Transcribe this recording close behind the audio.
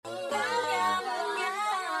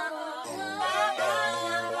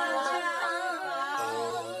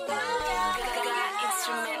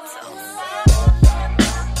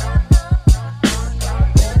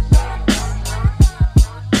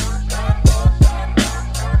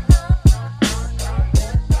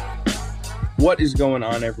What is going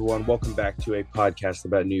on, everyone? Welcome back to a podcast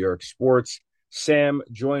about New York sports. Sam,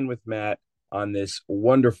 joined with Matt on this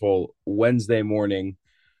wonderful Wednesday morning.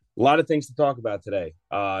 A lot of things to talk about today.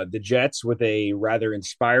 The Jets with a rather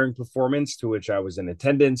inspiring performance to which I was in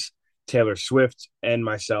attendance. Taylor Swift and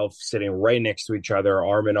myself sitting right next to each other,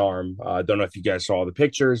 arm in arm. Don't know if you guys saw the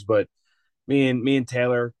pictures, but me and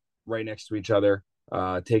Taylor right next to each other,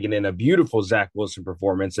 taking in a beautiful Zach Wilson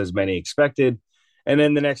performance, as many expected. And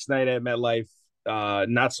then the next night at MetLife,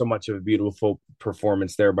 not so much of a beautiful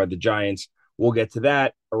performance there by the Giants. We'll get to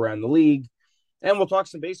that around the league, and we'll talk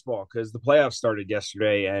some baseball because the playoffs started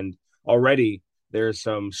yesterday, and already there's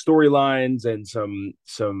some storylines and some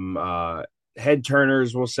head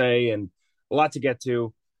turners, we'll say, and a lot to get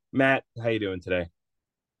to. Matt, how you doing today?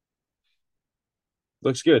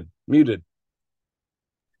 Looks good. Muted.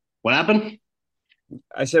 What happened?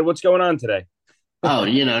 I said, what's going on today? Oh,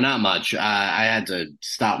 not much. I had to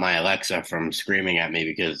stop my Alexa from screaming at me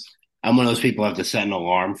because I'm one of those people who have to set an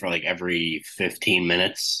alarm for like every 15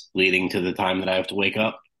 minutes leading to the time that I have to wake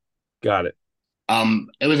up. Got it.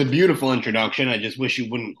 It was a beautiful introduction. I just wish you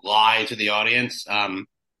wouldn't lie to the audience.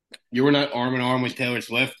 You were not arm in arm with Taylor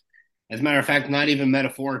Swift. As a matter of fact, not even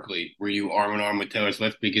metaphorically were you arm in arm with Taylor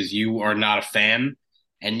Swift because you are not a fan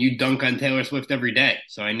and you dunk on Taylor Swift every day.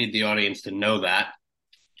 So I need the audience to know that.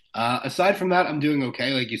 Aside from that, I'm doing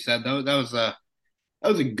okay. Like you said, though, that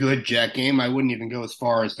was a good Jet game. I wouldn't even go as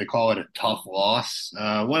far as to call it a tough loss.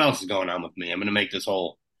 What else is going on with me? I'm going to make this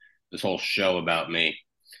whole show about me.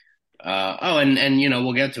 And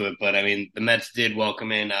we'll get to it, but I mean, the Mets did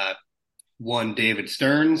welcome in one David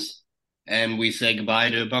Stearns, and we say goodbye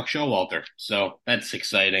to Buck Showalter. So that's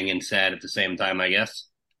exciting and sad at the same time, I guess.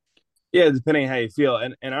 Yeah, depending on how you feel.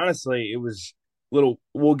 And honestly, it was a little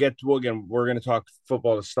we're gonna talk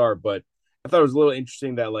football to start, but I thought it was a little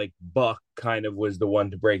interesting that like Buck kind of was the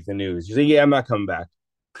one to break the news. He's like, yeah, I'm not coming back.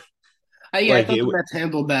 Yeah, I Like thought it the Mets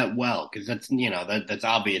handled that well because that's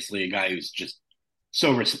obviously a guy who's just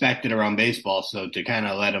so respected around baseball. So to kind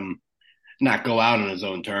of let him not go out on his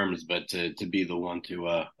own terms, but to be the one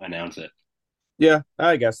to announce it. yeah,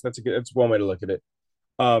 I guess that's one way to look at it.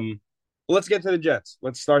 Um let's get to the Jets.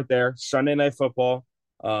 Let's start there. Sunday night football.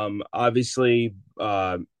 Obviously,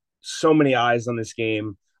 so many eyes on this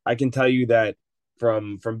game. I can tell you that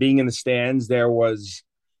from being in the stands, it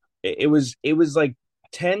was like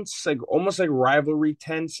tense, like almost like rivalry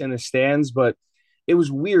tense in the stands, but it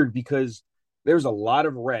was weird because there's a lot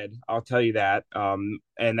of red, I'll tell you that.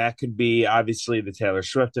 And that could be obviously the Taylor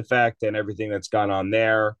Swift effect and everything that's gone on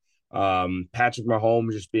there. Patrick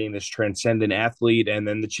Mahomes just being this transcendent athlete, and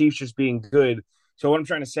then the Chiefs just being good. So what I'm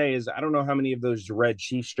trying to say is I don't know how many of those red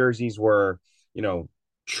Chiefs jerseys were, you know,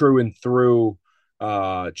 true and through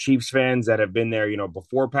Chiefs fans that have been there,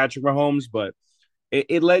 before Patrick Mahomes, but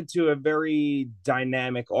it led to a very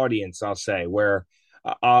dynamic audience, I'll say, where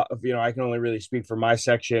I can only really speak for my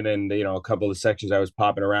section and a couple of sections I was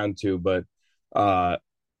popping around to, but uh,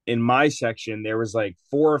 in my section there was like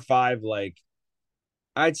four or five, like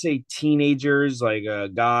I'd say teenagers, like a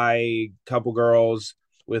guy, couple girls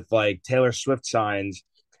with like Taylor Swift signs,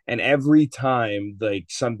 and every time like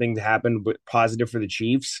something happened but positive for the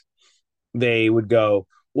Chiefs, they would go,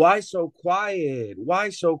 "Why so quiet? Why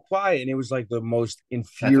so quiet?" And it was like the most That's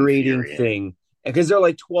infuriating infuriating. thing because they're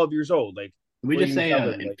like 12 years old. Like, Can we what are just you gonna say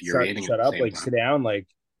tell them? Like, infuriating at shut the up, same like sit time? down, like.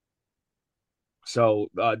 So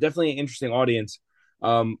definitely an interesting audience.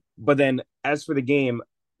 But then as for the game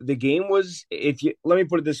was, if you let me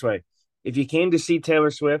put it this way, if you came to see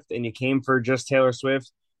Taylor Swift and you came for just Taylor Swift,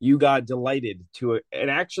 you got delighted to and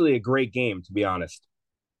actually a great game, to be honest.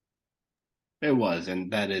 It was,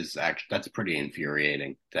 and that is actually that's pretty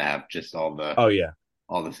infuriating to have just Oh yeah,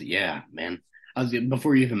 all this. Yeah, man.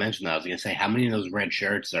 Before you even mentioned that, I was gonna say how many of those red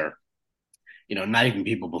shirts are not even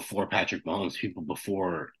people before Patrick Mahomes, people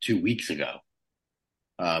before 2 weeks ago.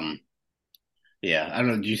 Um, yeah, I don't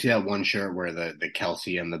know. Did you see that one shirt where the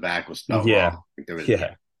Kelsey in the back was spelled yeah, wrong? I think there was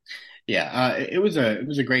yeah. yeah. It was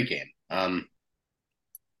a great game.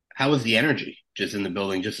 How was the energy just in the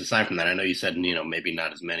building? Just aside from that, I know you said maybe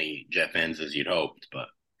not as many Jet fans as you'd hoped,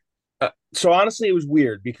 but So honestly, it was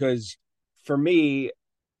weird because for me,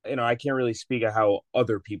 I can't really speak of how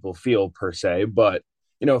other people feel per se, but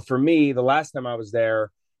for me, the last time I was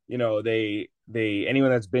there, they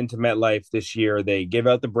anyone that's been to MetLife this year, they give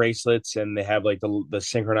out the bracelets and they have like the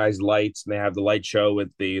synchronized lights and they have the light show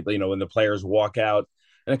with the when the players walk out.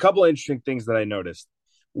 And a couple of interesting things that I noticed.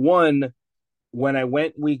 One, when I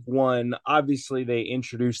went week one, obviously they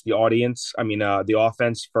introduced the audience. I mean, the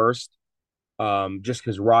offense first, just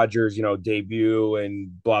because Rogers, debut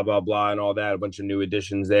and blah blah blah and all that, a bunch of new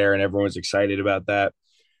additions there, and everyone was excited about that.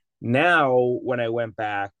 Now, when I went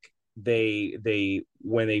back, they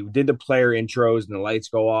when they did the player intros and the lights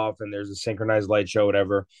go off and there's a synchronized light show,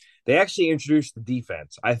 whatever, they actually introduced the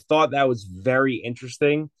defense. I thought that was very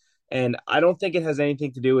interesting. And I don't think it has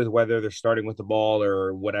anything to do with whether they're starting with the ball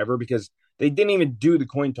or whatever, because they didn't even do the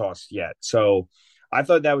coin toss yet. So I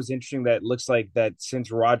thought that was interesting. That looks like that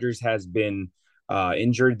since Rodgers has been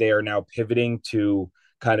injured, they are now pivoting to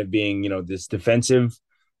kind of being, this defensive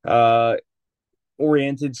uh,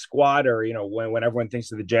 oriented squad, or when everyone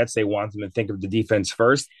thinks of the Jets, they want them to think of the defense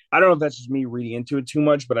first. I don't know if that's just me reading into it too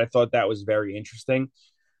much, but I thought that was very interesting.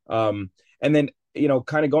 And then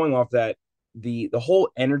kind of going off that, the whole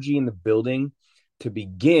energy in the building to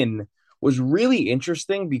begin was really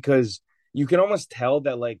interesting because you can almost tell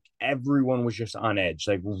that like everyone was just on edge,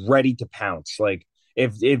 like ready to pounce. Like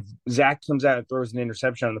if Zach comes out and throws an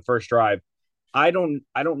interception on the first drive, I don't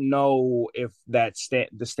know if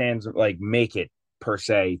the stands like make it per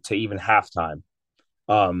se to even halftime.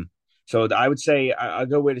 Um, so I would say a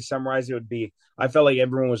good way to summarize it would be I felt like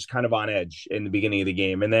everyone was kind of on edge in the beginning of the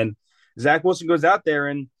game, and then Zach Wilson goes out there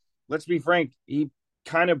and let's be frank, he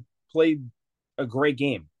kind of played a great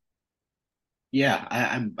game. Yeah,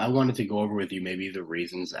 I wanted to go over with you maybe the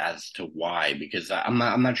reasons as to why, because I'm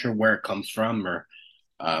not sure where it comes from,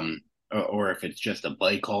 um or if it's just a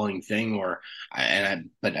play calling thing,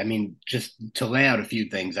 but I mean, just to lay out a few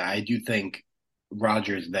things, I do think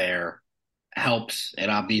Rogers there helps. It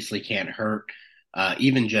obviously can't hurt,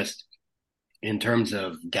 even just in terms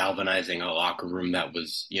of galvanizing a locker room that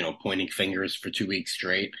was, pointing fingers for 2 weeks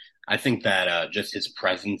straight. I think that just his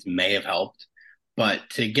presence may have helped, but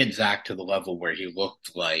to get Zach to the level where he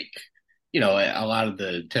looked like, a lot of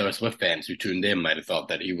the Taylor Swift fans who tuned in might have thought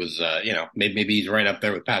that he was, maybe he's right up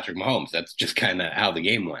there with Patrick Mahomes. That's just kind of how the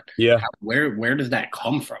game went. Yeah. Where does that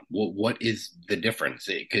come from? What is the difference?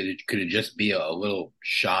 Could it just be a little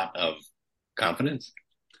shot of confidence?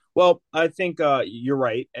 Well, I think you're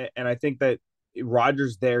right, and I think that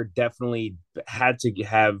Rodgers there definitely had to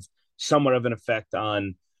have somewhat of an effect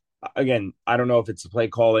on. Again, I don't know if it's the play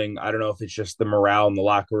calling. I don't know if it's just the morale in the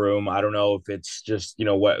locker room. I don't know if it's just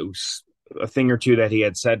what a thing or two that he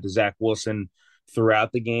had said to Zach Wilson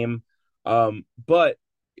throughout the game, but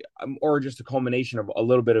or just a culmination of a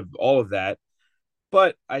little bit of all of that.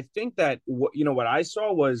 But I think that what I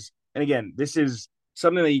saw was, and again, this is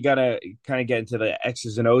something that you gotta kind of get into the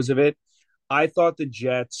X's and O's of it. I thought the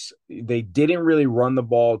Jets, they didn't really run the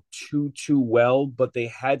ball too well, but they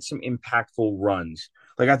had some impactful runs.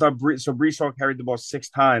 Like I thought, Brees Hall carried the ball 6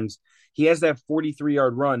 times. He has that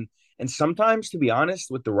 43-yard run, and sometimes, to be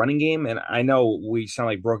honest, with the running game, and I know we sound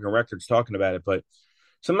like broken records talking about it, but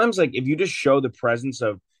sometimes like if you just show the presence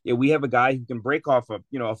of we have a guy who can break off a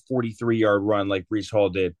 43-yard run like Brees Hall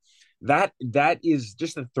did, that is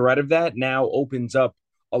just the threat of that now opens up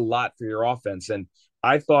a lot for your offense. And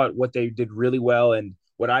I thought what they did really well, and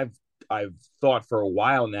what I've thought for a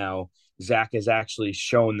while now, Zach has actually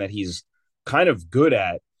shown that he's kind of good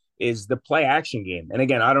at, is the play action game. And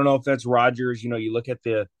again, I don't know if that's Rodgers. You look at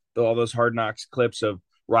the all those Hard Knocks clips of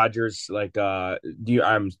Rodgers, like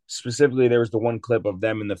I'm specifically, there was the one clip of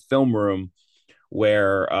them in the film room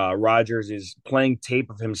where Rodgers is playing tape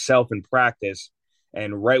of himself in practice,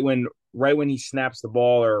 and right when he snaps the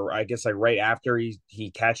ball, or I guess like right after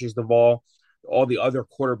he catches the ball, all the other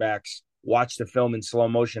quarterbacks watch the film in slow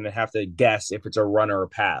motion and have to guess if it's a run or a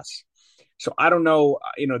pass. So I don't know,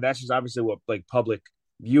 that's just obviously what like public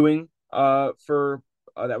viewing for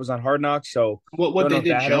that was on Hard Knocks. So What don't know they if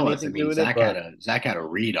did that had show us, I anything to do mean, with it, but Zach had a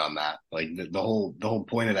read on that. Like the whole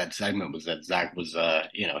point of that segment was that Zach was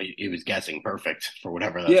he was guessing perfect for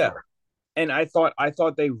whatever that's yeah. worth. And I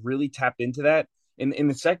thought they really tapped into that in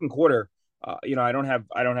the second quarter. I don't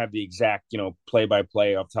have the exact play by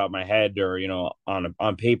play off the top of my head, or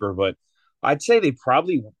on paper, but I'd say they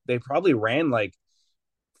probably ran like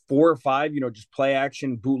 4 or 5 just play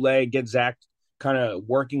action bootleg, get Zach kind of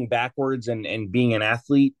working backwards and being an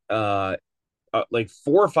athlete like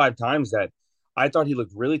 4 or 5 times that I thought he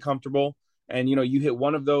looked really comfortable. And you hit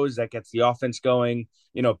one of those that gets the offense going.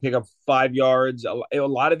 Pick up 5 yards. A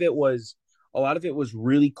lot of it was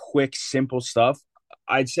really quick, simple stuff.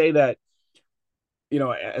 I'd say that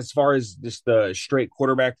as far as just the straight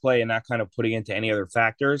quarterback play and not kind of putting into any other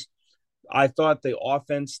factors, I thought the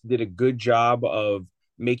offense did a good job of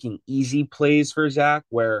making easy plays for Zach,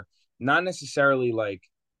 where not necessarily like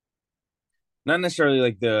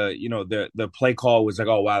the play call was like,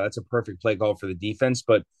 oh wow, that's a perfect play call for the defense,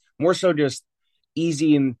 but more so just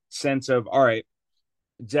easy in sense of, all right,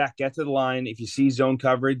 Zach, get to the line. If you see zone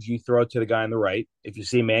coverage, you throw it to the guy on the right. If you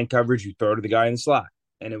see man coverage, you throw it to the guy in the slot.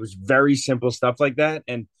 And it was very simple stuff like that.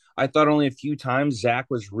 And I thought only a few times Zach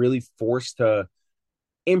was really forced to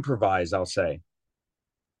improvise, I'll say.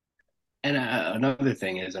 And another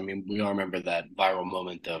thing is, I mean, we all remember that viral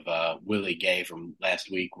moment of Willie Gay from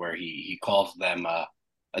last week where he calls them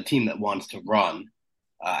a team that wants to run.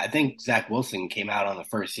 I think Zach Wilson came out on the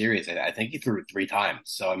first series. I think he threw it 3 times.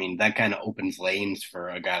 So, I mean, that kind of opens lanes for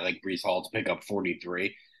a guy like Brees Hall to pick up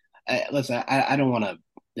 43. Listen, I don't want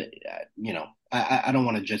to, I don't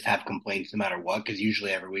want to just have complaints no matter what, because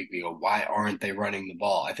usually every week we go, why aren't they running the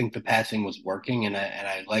ball? I think the passing was working, and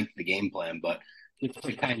I liked the game plan, but just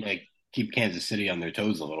to kind of keep Kansas City on their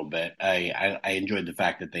toes a little bit, I enjoyed the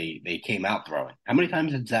fact that they came out throwing. How many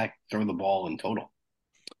times did Zach throw the ball in total?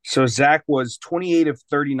 So Zach was 28 of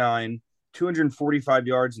 39, 245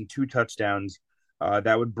 yards and two touchdowns.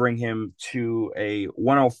 That would bring him to a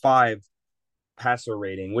 105 passer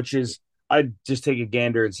rating, which is, I'd just take a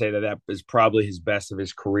gander and say that that is probably his best of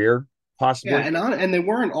his career, Yeah, possibly. and they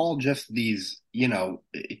weren't all just these,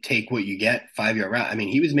 take what you get 5 yard route. I mean,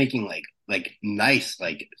 he was making like nice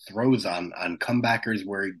like throws on comebackers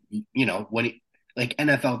where when he like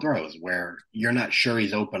NFL throws where you're not sure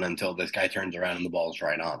he's open until this guy turns around and the ball's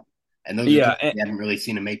right on. And those are throws Yeah, we hadn't really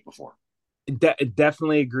seen him make before.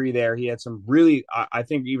 definitely agree there. He had some really, I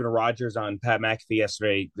think even Rogers on Pat McAfee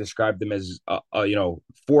yesterday described them as, 4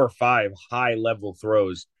 or 5 high level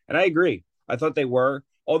throws. And I agree. I thought they were.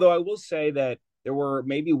 Although I will say that there were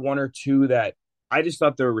maybe one or two that I just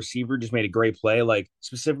thought the receiver just made a great play. Like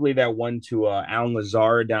specifically that one to Alan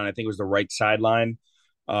Lazard down, I think it was the right sideline.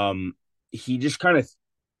 He just kind of,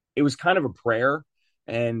 it was kind of a prayer.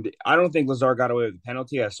 And I don't think Lazar got away with the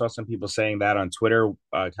penalty. I saw some people saying that on Twitter,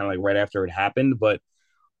 kind of like right after it happened. But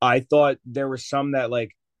I thought there were some that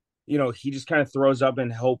like, he just kind of throws up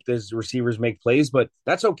and hope his receivers make plays, but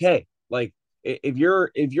that's okay. Like if you're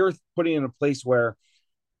putting in a place where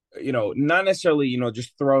not necessarily,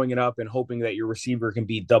 just throwing it up and hoping that your receiver can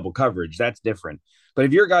beat double coverage. That's different. But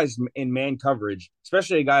if your guy's in man coverage,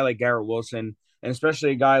 especially a guy like Garrett Wilson, and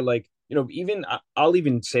especially a guy like, even I'll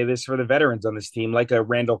even say this for the veterans on this team, like a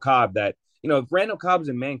Randall Cobb, that, if Randall Cobb's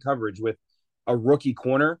in man coverage with a rookie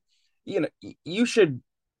corner, you know, you should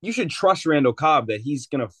you should trust Randall Cobb that he's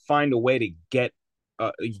going to find a way to get,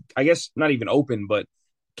 I guess not even open, but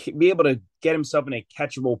be able to get himself in a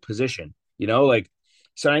catchable position. Like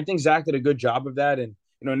so I think Zach did a good job of that, and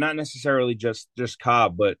not necessarily just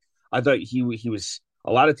Cobb, but I thought he was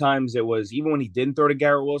a lot of times it was even when he didn't throw to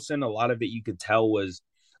Garrett Wilson, a lot of it you could tell was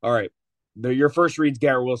all right. Your first read's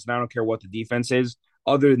Garrett Wilson. I don't care what the defense is.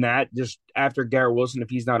 Other than that, just after Garrett Wilson, if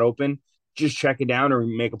he's not open, just check it down or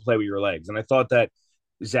make a play with your legs. And I thought that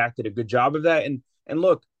Zach did a good job of that. And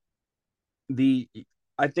look, the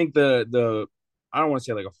I think the I don't want to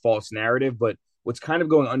say like a false narrative, but what's kind of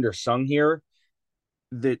going undersung here,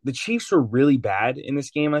 the Chiefs were really bad in this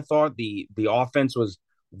game. I thought the offense was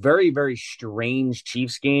very, very strange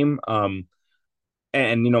Chiefs game. And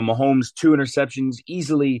Mahomes 2 interceptions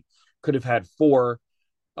easily could have had 4.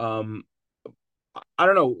 Um, I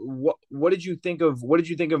don't know what did you think of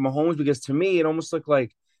Mahomes? Because to me, it almost looked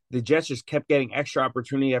like the Jets just kept getting extra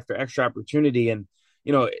opportunity after extra opportunity, and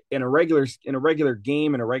in a regular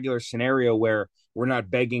game, in a regular scenario where we're not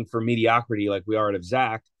begging for mediocrity like we are out of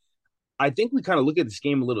Zach. I think we kind of look at this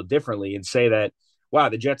game a little differently and say that, wow,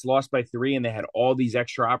 the Jets lost by 3 and they had all these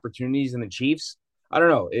extra opportunities in the Chiefs. I don't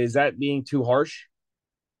know. Is that being too harsh?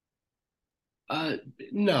 Uh,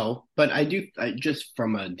 no, but just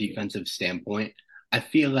from a defensive standpoint, I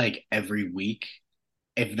feel like every week,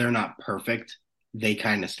 if they're not perfect, they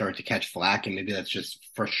kind of start to catch flack, and maybe that's just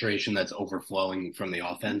frustration that's overflowing from the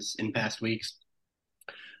offense in past weeks.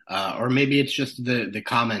 Or maybe it's just the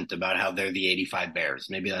comment about how they're the 85 Bears.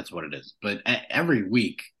 Maybe that's what it is. But every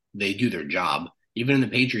week they do their job. Even in the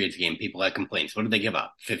Patriots game, people had complaints. What did they give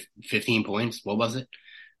up? 15 points? What was it?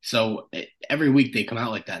 So every week they come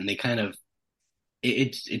out like that, and they kind of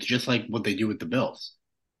it's just like what they do with the Bills.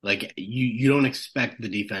 Like you don't expect the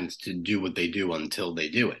defense to do what they do until they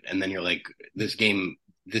do it, and then you're like, this team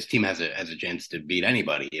has a chance to beat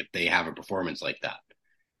anybody if they have a performance like that.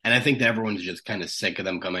 And I think that everyone's just kind of sick of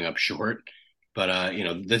them coming up short. But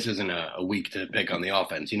this isn't a week to pick on the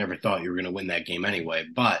offense. You never thought you were going to win that game anyway.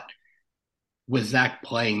 But with Zach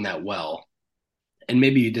playing that well, and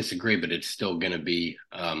maybe you disagree, but it's still going to be,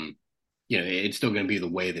 it's still going to be the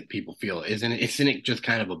way that people feel, isn't it? Isn't it just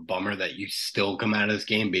kind of a bummer that you still come out of this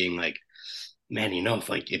game being like, man,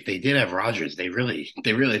 if they did have Rodgers, they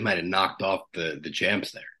really might have knocked off the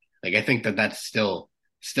champs there. Like I think that that's still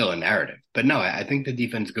a narrative. But no, I think the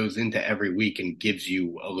defense goes into every week and gives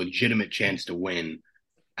you a legitimate chance to win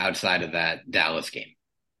outside of that Dallas game.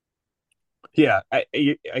 Yeah,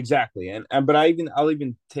 exactly. And but I'll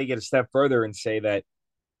even take it a step further and say that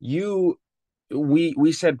you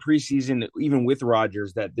we said preseason even with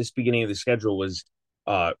Rodgers that this beginning of the schedule was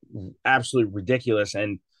uh absolutely ridiculous,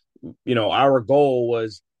 and our goal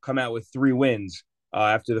was come out with 3 wins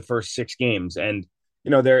after the first 6 games, and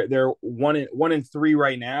they're one and 3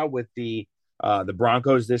 right now with the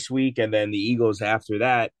Broncos this week, and then the Eagles after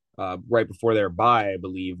that, right before their bye, I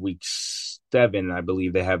believe week 7, I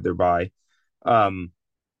believe they have their bye. um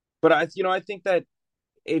but I think that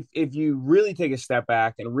if you really take a step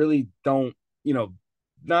back and really don't, you know,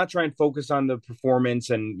 not try and focus on the performance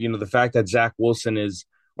and the fact that Zach Wilson is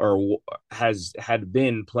or has had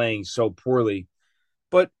been playing so poorly,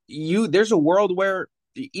 but there's a world where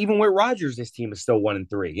even with Rodgers, this team is still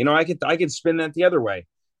 1-3. I could spin that the other way,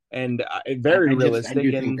 and very I realistic.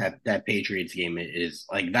 do think And that that Patriots game is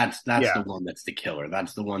like that's the yeah, one that's the killer.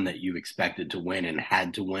 That's the one that you expected to win and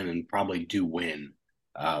had to win and probably do win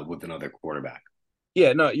with another quarterback.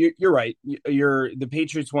 yeah, no, you're right. The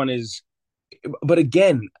Patriots one is, but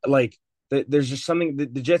again, like there's just something the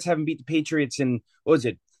Jets haven't beat the Patriots in what was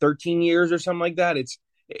it, 13 years or something like that.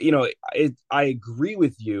 I agree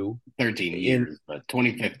with you 13 in years, but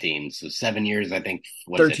 2015, so 7 years. I think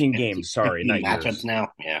what is it, 13 15, games. Sorry, 15 not matchups years. now?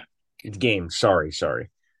 Yeah, It's games. Sorry.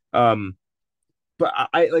 Um, but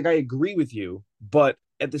I agree with you, but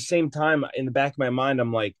at the same time, in the back of my mind,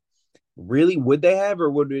 I'm like, really, would they have, or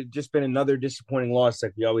would it just been another disappointing loss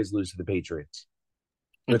like we always lose to the Patriots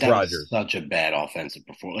but with that was Rodgers? such a bad offensive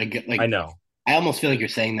performance. I Like know. I almost feel like you're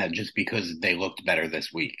saying that just because they looked better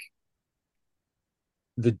this week.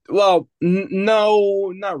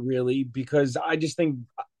 No, not really, because I just think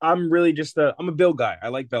I'm really just I'm a Bill guy. I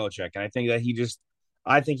like Belichick, and I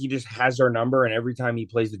think he just has our number, and every time he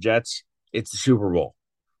plays the Jets, it's the Super Bowl.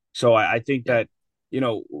 So I think Yeah, that you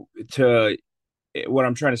know to what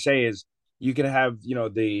I'm trying to say is you could have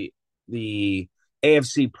the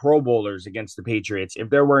AFC Pro Bowlers against the Patriots if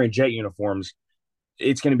they're wearing Jet uniforms.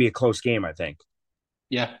 It's going to be a close game, I think.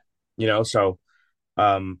 yeah. So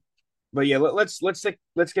um, but yeah, let's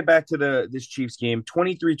get back to the this Chiefs game.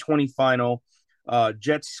 23-20 final.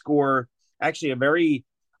 Jets score actually a very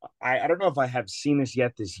I don't know if I have seen this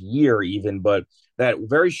yet this year even, but that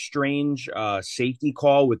very strange safety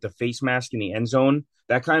call with the face mask in the end zone.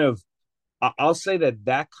 That kind of I'll say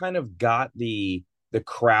that kind of got the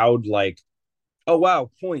crowd like, oh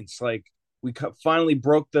wow, points. Like we finally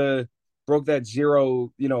broke that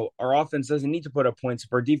zero. Our offense doesn't need to put up points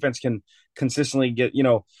if our defense can consistently get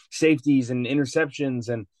safeties and interceptions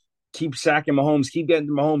and keep sacking Mahomes, keep getting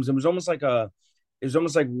to Mahomes. It was almost like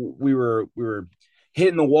we were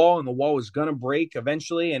hitting the wall, and the wall was gonna break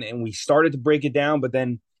eventually, and we started to break it down, but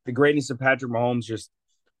then the greatness of Patrick Mahomes just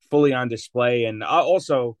fully on display. And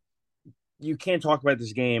also, you can't talk about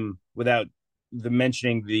this game without the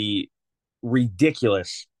mentioning the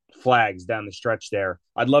ridiculous flags down the stretch there.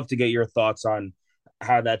 I'd love to get your thoughts on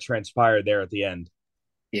how that transpired there at the end.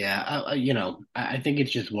 Yeah, I think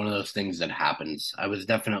it's just one of those things that happens. I was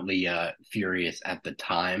definitely furious at the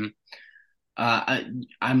time.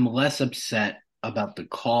 I'm less upset about the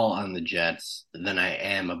call on the Jets than I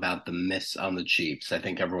am about the miss on the Chiefs. I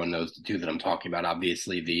think everyone knows the two that I'm talking about.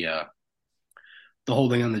 Obviously, the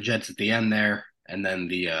holding on the Jets at the end there, and then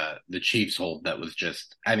the Chiefs hold that was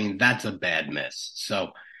just. I mean, that's a bad miss.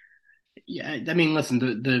 So yeah, I mean, listen,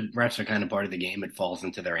 the refs are kind of part of the game. It falls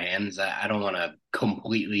into their hands. I don't want to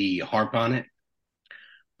completely harp on it,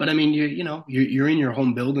 but I mean, you're in your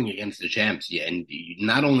home building against the champs, yeah, and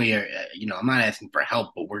not only are I'm not asking for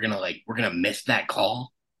help, but we're gonna miss that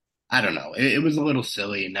call. I don't know. It was a little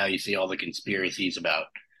silly, and now you see all the conspiracies about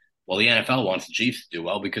well, the NFL wants the Chiefs to do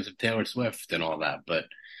well because of Taylor Swift and all that, but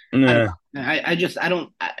I don't Nah. know. I just I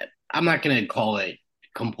don't I'm not gonna call it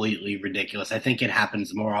completely ridiculous. I think it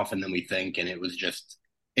happens more often than we think, and it was just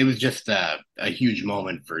a huge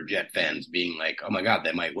moment for Jet fans being like, "Oh my God,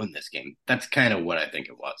 they might win this game." That's kind of what I think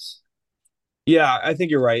it was. Yeah, I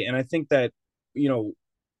think you're right. And I think that, you know,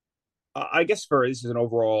 I guess for this is an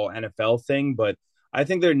overall NFL thing, but I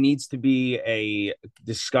think there needs to be a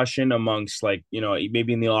discussion amongst, like,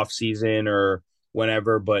 maybe in the off season or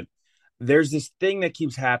whenever, but there's this thing that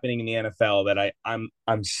keeps happening in the NFL that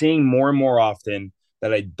I'm seeing more and more often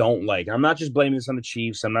that I don't like. I'm not just blaming this on the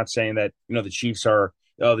Chiefs. I'm not saying that, the Chiefs are,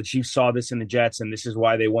 oh, the Chiefs saw this in the Jets and this is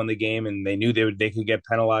why they won the game and they knew they could get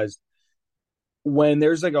penalized. When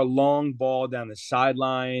there's like a long ball down the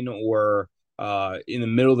sideline or in the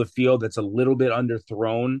middle of the field that's a little bit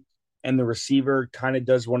underthrown, and the receiver kind of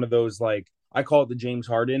does one of those, like, I call it the James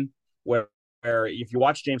Harden, where if you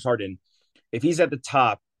watch James Harden, if he's at the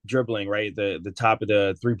top dribbling, right, the top of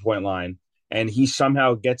the 3 point line, and he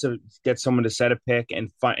somehow gets someone to set a pick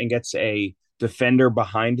and gets a defender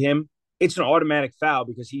behind him, it's an automatic foul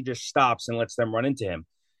because he just stops and lets them run into him.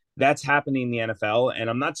 That's happening in the NFL, and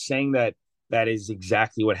I'm not saying that that is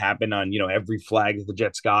exactly what happened on every flag that the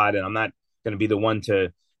Jets got, and I'm not going to be the one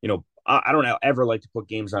to I don't ever like to put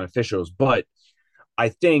games on officials, but I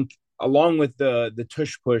think along with the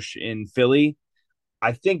tush push in Philly,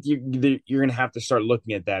 I think you're going to have to start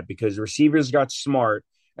looking at that because receivers got smart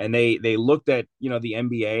and they looked at the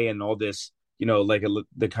NBA and all this like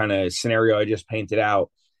the kind of scenario I just painted out,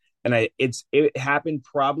 and it happened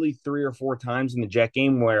probably 3 or 4 times in the Jet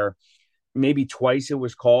game where maybe twice it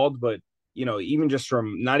was called, but even just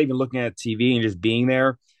from not even looking at TV and just being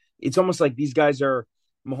there, it's almost like these guys are.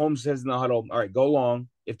 Mahomes says in the huddle, "All right, go long.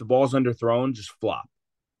 If the ball's underthrown, just flop.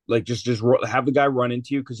 Like just have the guy run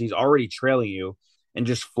into you because he's already trailing you, and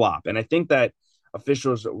just flop." And I think that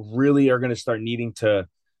officials really are going to start needing to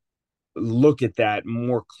look at that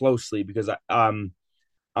more closely because I'm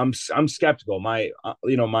skeptical. My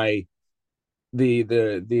my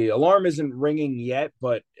the alarm isn't ringing yet,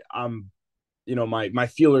 but my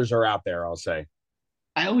feelers are out there. I'll say.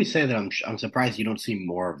 I always say that I'm surprised you don't see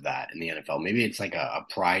more of that in the NFL. Maybe it's like a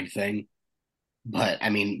pride thing, but I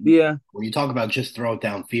mean, Yeah, when you talk about just throw it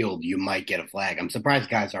downfield, you might get a flag. I'm surprised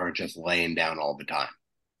guys aren't just laying down all the time.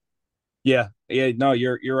 yeah, yeah. No,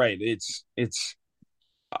 you're right. It's.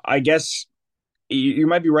 I guess you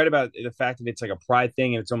might be right about the fact that it's like a pride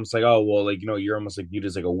thing, and it's almost like, oh well, like you're almost like viewed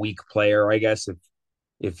as like a weak player, I guess,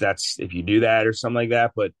 if you do that or something like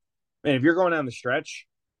that. But man, if you're going down the stretch,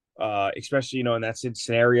 especially in that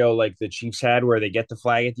scenario like the Chiefs had where they get the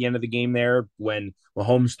flag at the end of the game there when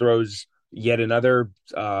Mahomes throws yet another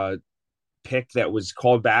pick that was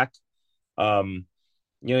called back. Um,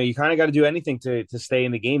 you kind of got to do anything to stay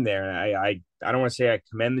in the game there. And I don't want to say I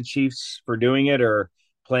commend the Chiefs for doing it or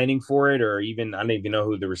planning for it, or even I don't even know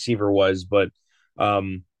who the receiver was, but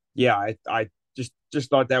yeah, I just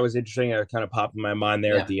thought that was interesting. It kind of popped in my mind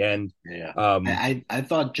there at Yeah, the end. yeah. Um, I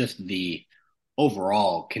thought just the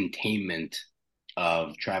overall containment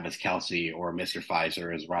of Travis Kelsey or Mr.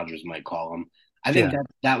 Pfizer, as Rogers might call him, I think yeah,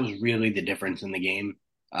 that was really the difference in the game.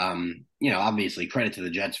 Obviously, credit to the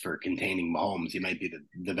Jets for containing Mahomes. He might be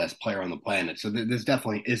the best player on the planet. So this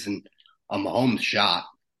definitely isn't a Mahomes shot.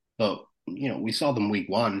 But, we saw them week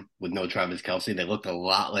one with no Travis Kelsey. They looked a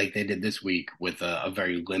lot like they did this week with a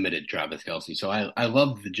very limited Travis Kelsey. So I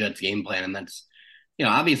love the Jets game plan. And that's,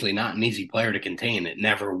 obviously not an easy player to contain. It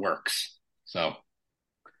never works. So,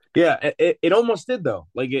 yeah, it almost did though.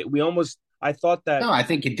 Like we almost. I thought that. no, I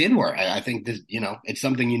think it did work. I think this, it's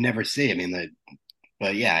something you never see. I mean,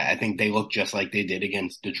 but yeah, I think they look just like they did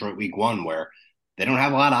against Detroit week one, where they don't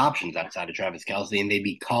have a lot of options outside of Travis Kelsey, and they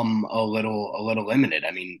become a little limited. I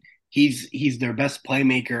mean, he's their best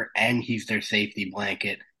playmaker, and he's their safety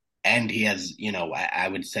blanket, and he has, I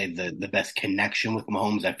would say the best connection with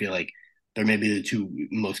Mahomes. I feel like they're maybe the two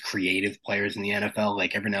most creative players in the NFL.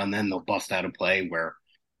 Like every now and then they'll bust out a play where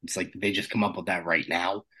it's like they just come up with that right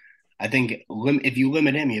now. I think if you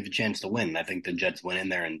limit him, you have a chance to win. I think the Jets went in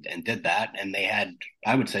there and did that, and they had,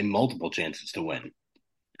 I would say, multiple chances to win.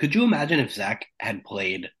 Could you imagine if Zach had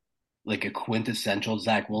played like a quintessential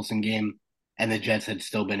Zach Wilson game and the Jets had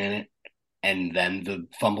still been in it, and then the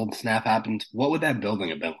fumbled snap happened? What would that building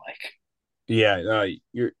have been like? Yeah,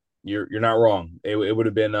 you're not wrong. It would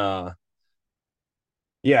have been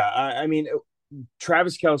yeah. I mean,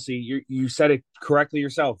 Travis Kelsey, you said it correctly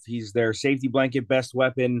yourself. He's their safety blanket, best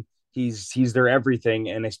weapon. He's their everything,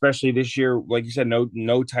 and especially this year, like you said, no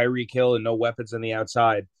Tyreek Hill and no weapons on the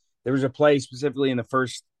outside. There was a play specifically in the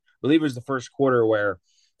first, I believe it was the first quarter, where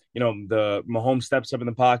the Mahomes steps up in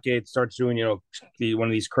the pocket, starts doing one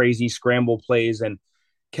of these crazy scramble plays, and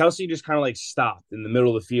Kelsey just kind of like stopped in the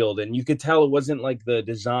middle of the field, and you could tell it wasn't like the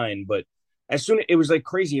design, but as soon it was like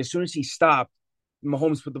crazy. As soon as he stopped,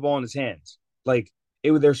 Mahomes put the ball in his hands. Like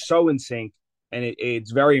they're so in sync, and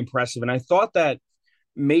it's very impressive. And I thought that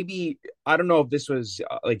maybe I don't know if this was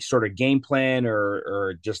like sort of game plan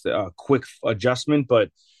or just a quick adjustment, but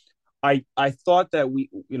I thought that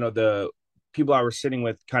the people I was sitting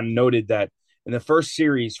with kind of noted that in the first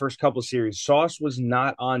couple of series, Sauce was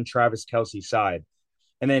not on Travis Kelsey's side.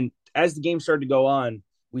 And then as the game started to go on,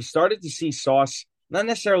 we started to see Sauce not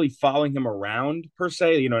necessarily following him around per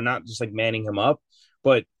se, not just like manning him up,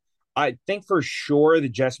 but I think for sure the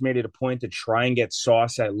Jets made it a point to try and get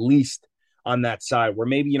Sauce at least on that side where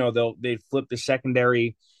maybe, they'd flip the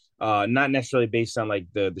secondary, not necessarily based on like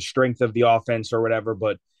the strength of the offense or whatever,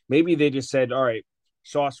 but maybe they just said, all right,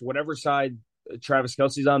 Sauce, whatever side Travis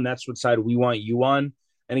Kelsey's on, that's what side we want you on.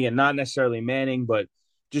 And again, not necessarily Manning, but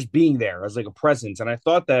just being there as like a presence. And I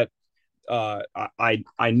thought that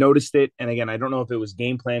I noticed it, and again, I don't know if it was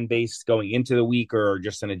game plan based going into the week or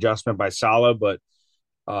just an adjustment by Salah, but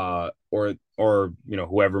or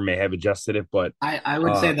whoever may have adjusted it, but I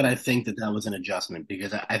would uh, say that I think that that was an adjustment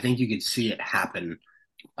because I think you could see it happen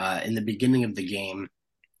in the beginning of the game.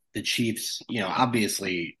 The Chiefs,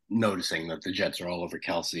 obviously noticing that the Jets are all over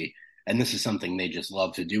Kelsey, and this is something they just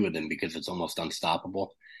love to do with him because it's almost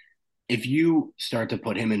unstoppable. If you start to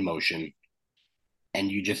put him in motion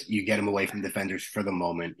and you get him away from defenders for the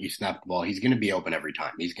moment, you snap the ball, he's going to be open every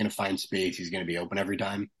time. He's going to find space. He's going to be open every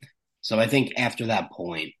time. So I think after that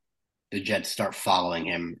point, the Jets start following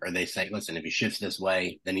him, or they say, "Listen, if he shifts this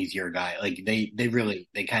way, then he's your guy." Like they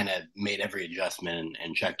kind of made every adjustment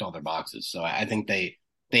and checked all their boxes. So I think they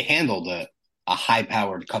handled a high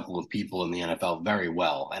powered couple of people in the NFL very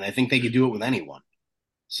well, and I think they could do it with anyone.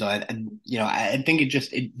 So I think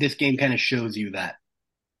this game kind of shows you that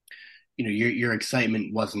your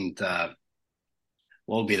excitement wasn't what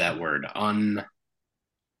would be that word I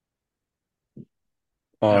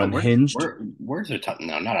don't know. unhinged. Words are tough.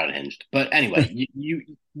 No, not unhinged. But anyway,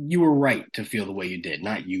 you were right to feel the way you did.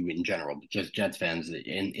 Not you in general, but just Jets fans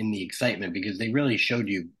in the excitement because they really showed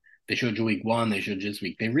you. They showed you week one. They showed you this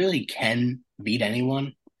week. They really can beat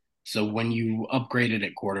anyone. So when you upgraded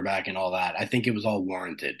at quarterback and all that, I think it was all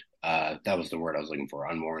warranted. That was the word I was looking for.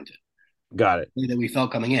 Unwarranted. Got it. That we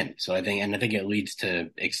felt coming in. So I think it leads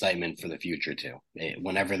to excitement for the future too,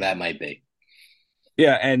 whenever that might be.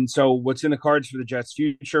 Yeah, and so what's in the cards for the Jets'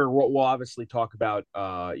 future? We'll obviously talk about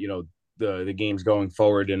the games going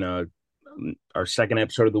forward in our second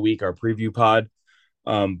episode of the week, our preview pod.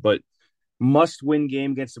 But must win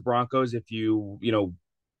game against the Broncos if you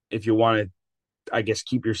want to, I guess,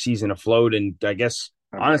 keep your season afloat, and I guess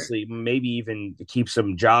Okay. honestly maybe even keep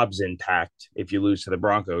some jobs intact if you lose to the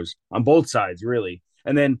Broncos on both sides, really.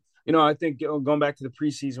 And then I think going back to the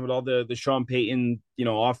preseason with all the Sean Payton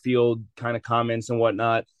off field kind of comments and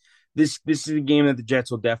whatnot, this is a game that the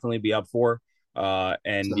Jets will definitely be up for. It's the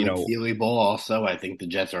And McFeely Bowl also. I think the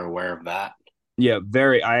Jets are aware of that. yeah,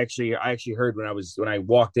 very. I actually heard when I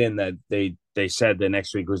walked in that they said that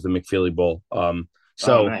next week was the McFeely Bowl. Oh,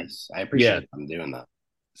 So nice. I yeah, appreciate them doing that.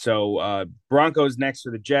 so Broncos next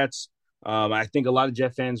for the Jets. I think a lot of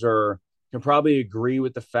Jet fans can probably agree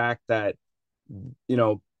with the fact that you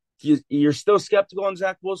know you're still skeptical on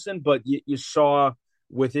Zach Wilson, but you saw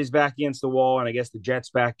with his back against the wall, and I guess the Jets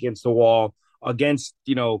back against the wall against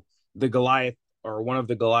the Goliath or one of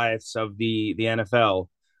the Goliaths of the NFL.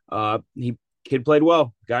 He kid played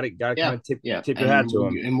well. Got to kind Yeah, of tip yeah, tip your hat and to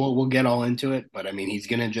him. we'll get all into it. But I mean, he's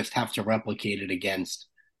gonna just have to replicate it against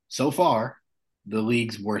so far the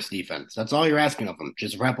league's worst defense. That's all you're asking of him.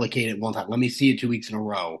 Just replicate it one time. Let me see it 2 weeks in a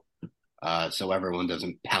row, so everyone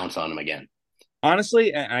doesn't pounce on him again.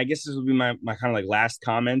 Honestly, and I guess this will be my kind of like last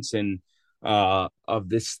comments and of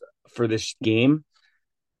this for this game.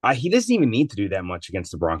 He doesn't even need to do that much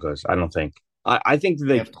against the Broncos. I don't think. I think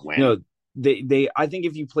They like have to win. they I think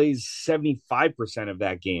if he plays 75% of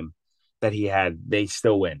that game that he had, they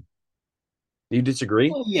still win. Do you disagree?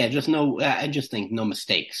 Well, yeah, just no. I just think no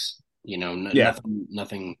mistakes. Yeah,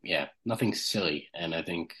 nothing. Yeah, nothing silly. And I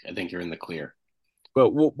think you're in the clear. but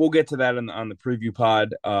we'll get to that on the preview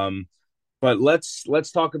pod. But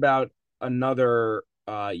let's talk about another.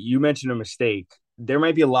 You mentioned a mistake. There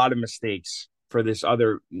might be a lot of mistakes for this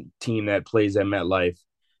other team that plays at MetLife.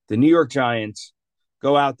 The New York Giants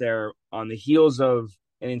go out there on the heels of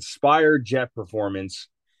an inspired Jet performance,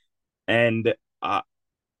 and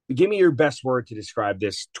give me your best word to describe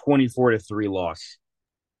this 24-3 loss.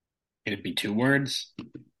 Can it be 2 words?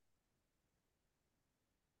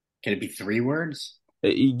 Can it be 3 words?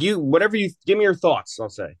 You whatever you give me your thoughts. I'll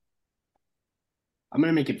say. I'm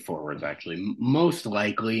gonna make it 4 words actually. Most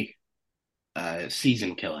likely,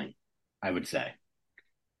 season killing. I would say.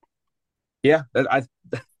 Yeah,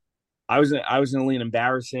 I was gonna lean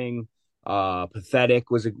embarrassing. Pathetic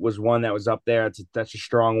was one that was up there. That's a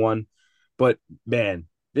strong one. But man,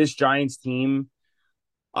 this Giants team.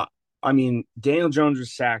 Uh, I mean, Daniel Jones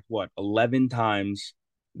was sacked what 11 times.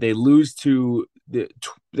 They lose to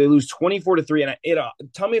they lose 24-3. And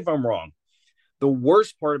tell me if I'm wrong. The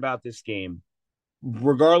worst part about this game,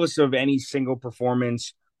 regardless of any single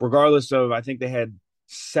performance, regardless of I think they had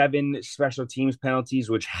 7 special teams penalties,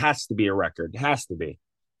 which has to be a record. Has to be.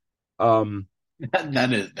 Um,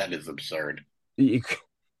 That is absurd.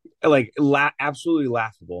 like absolutely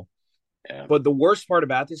laughable. Yeah. But the worst part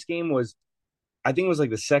about this game was, I think it was like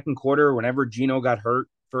the second quarter, whenever Gino got hurt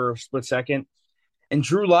for a split second, and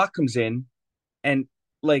Drew Lock comes in, and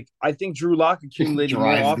like I think Drew Lock Just accumulated more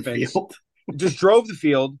drives the offense, field. just drove the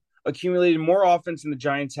field, accumulated more offense than the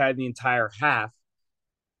Giants had in the entire half,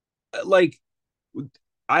 like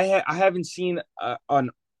I haven't seen I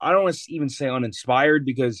don't want to even say uninspired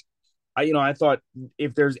because I thought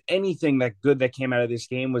if there's anything that good that came out of this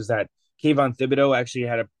game was that Kayvon Thibodeau actually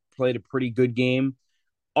played a pretty good game.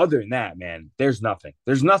 Other than that, man, there's nothing.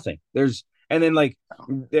 There's nothing. There's and then like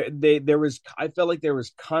there was I felt like there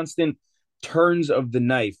was constant turns of the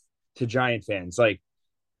knife to Giant fans. Like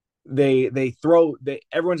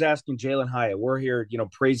everyone's asking Jalen Hyatt. We're here,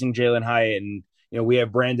 praising Jalen Hyatt, and we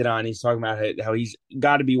have Brandon on. He's talking about how he's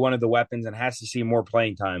got to be one of the weapons and has to see more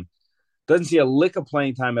playing time. Doesn't see a lick of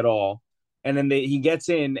playing time at all. And then he gets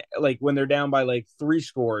in like when they're down by like three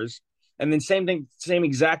scores. And then same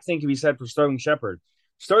exact thing can be said for Sterling Shepard.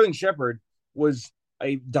 Sterling Shepard was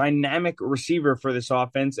a dynamic receiver for this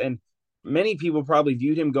offense, and many people probably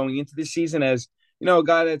viewed him going into this season as a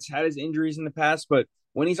guy that's had his injuries in the past, but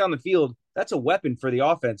when he's on the field, that's a weapon for the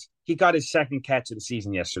offense. He got his second catch of the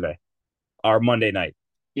season yesterday or Monday night,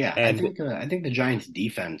 Yeah, and I think the Giants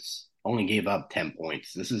defense only gave up 10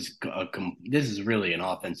 points. This is really an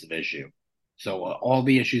offensive issue. So all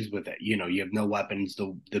the issues with it, you have no weapons.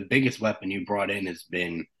 The biggest weapon you brought in has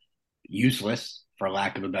been useless, for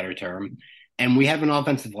lack of a better term. And we have an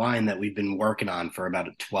offensive line that we've been working on for about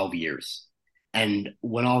 12 years. And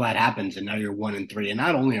when all that happens, and now you're 1-3, and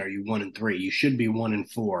not only are you 1-3, you should be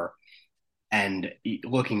 1-4. And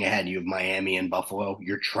looking ahead, you have Miami and Buffalo.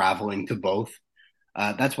 You're traveling to both.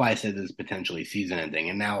 That's why I said this is potentially season ending.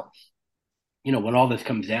 And now, when all this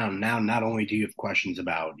comes down, now not only do you have questions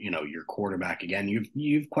about, your quarterback again,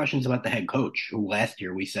 you've questions about the head coach, who last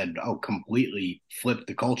year we said, oh, completely flipped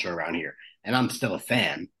the culture around here. And I'm still a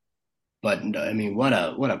fan. But I mean, what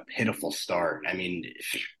a pitiful start. I mean,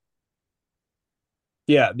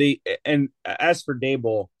 yeah, and as for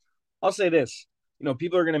Dable, I'll say this: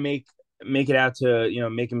 people are gonna make it out to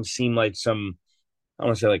make him seem like some I don't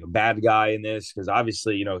want to say like a bad guy in this because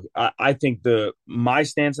obviously I think the my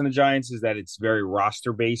stance on the Giants is that it's very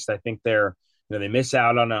roster based. I think they miss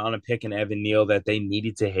out on a pick in Evan Neal that they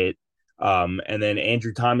needed to hit, and then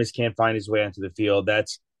Andrew Thomas can't find his way onto the field.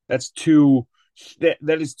 That's two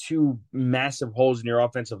that is two massive holes in your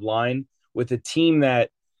offensive line with a team that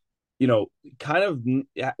you know, kind of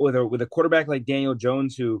with a quarterback like Daniel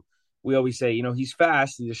Jones, who we always say, he's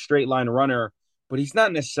fast, he's a straight line runner, but he's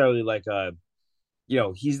not necessarily like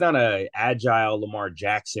he's not a agile Lamar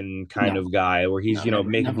Jackson kind no, of guy where he's no, never,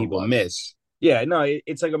 making never people was. miss. Yeah, no,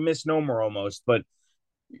 it's like a misnomer almost. But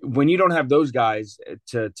when you don't have those guys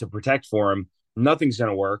to protect for him, nothing's going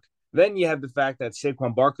to work. Then you have the fact that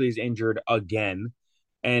Saquon Barkley is injured again,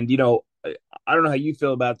 and I don't know how you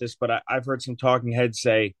feel about this, but I've heard some talking heads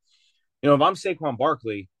say if I'm Saquon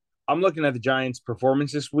Barkley, I'm looking at the Giants'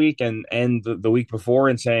 performance this week and the week before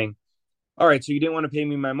and saying, all right, so you didn't want to pay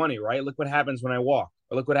me my money, right? Look what happens when I walk,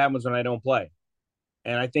 or look what happens when I don't play.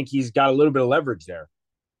 And I think he's got a little bit of leverage there.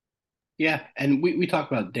 Yeah, and we talk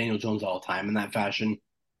about Daniel Jones all the time in that fashion.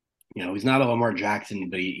 He's not a Lamar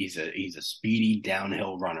Jackson, but he's a speedy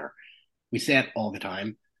downhill runner. We say it all the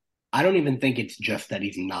time. I don't even think it's just that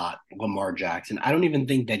he's not Lamar Jackson. I don't even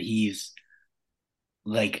think that he's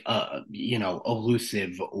like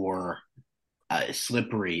elusive or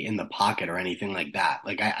slippery in the pocket or anything like that.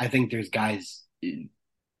 Like I think there's guys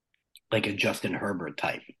like a Justin Herbert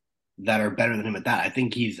type that are better than him at that. I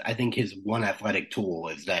think his one athletic tool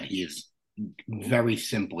is that he is very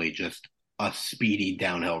simply just a speedy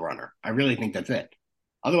downhill runner. I really think that's it.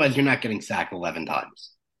 Otherwise, you're not getting sacked 11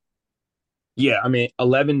 times. Yeah, I mean,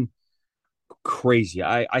 11, crazy.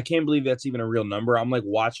 I can't believe that's even a real number. I'm like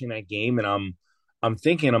watching that game and I'm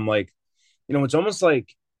thinking, I'm like, it's almost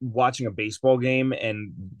like watching a baseball game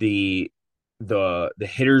and the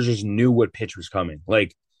hitters just knew what pitch was coming.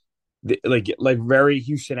 Like very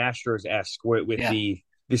Houston Astros esque with Yeah,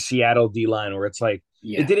 the Seattle D line, where it's like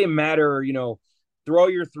it yeah. didn't matter, throw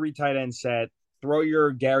your three tight end set, throw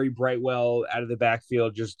your Gary Brightwell out of the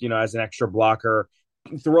backfield just as an extra blocker.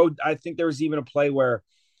 I think there was even a play where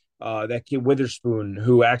that kid Witherspoon,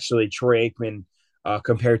 who actually Troy Aikman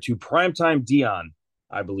compared to primetime Dion,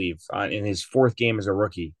 I believe, in his fourth game as a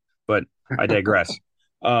rookie. But I digress.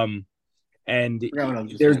 And I forgot what I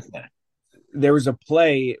was just there's gonna say. there was a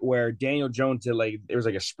play where Daniel Jones did there was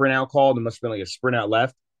like a sprint out call. There must have been like a sprint out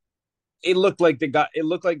left. It looked like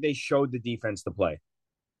they showed the defense the play.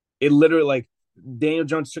 It literally like Daniel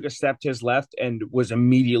Jones took a step to his left and was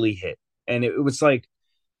immediately hit. And it was like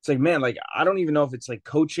it's like man, like I don't even know if it's like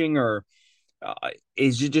coaching or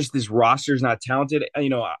is it just this roster's not talented?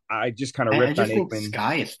 I just kind of I ripped on just think the Aikman.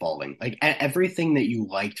 sky is falling. Like everything that you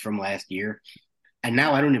liked from last year, and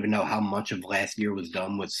now I don't even know how much of last year was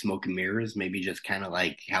done with smoke and mirrors. Maybe just kind of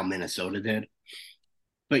like how Minnesota did.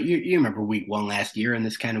 But you remember week one last year, and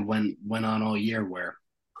this kind of went on all year where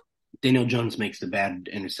Daniel Jones makes the bad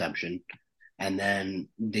interception, and then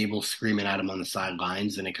Dable screaming at him on the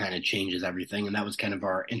sidelines, and it kind of changes everything. And that was kind of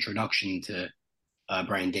our introduction to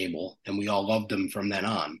Brian Dable, and we all loved him from then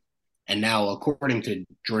on. And now, according to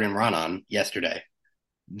Jordan Ronan yesterday,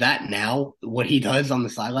 that now what he does on the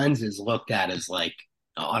sidelines is looked at as like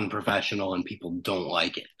unprofessional, and people don't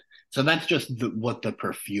like it. So that's just what the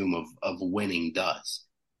perfume of winning does.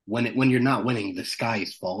 When you're not winning, the sky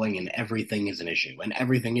is falling, and everything is an issue, and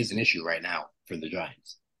everything is an issue right now for the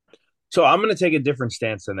Giants. So I'm going to take a different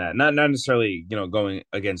stance than that. Not necessarily, going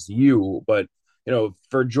against you, but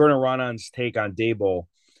for Jordan Ronan's take on Dable,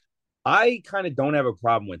 I kind of don't have a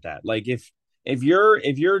problem with that. Like if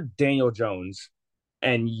you're Daniel Jones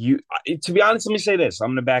and to be honest, let me say this.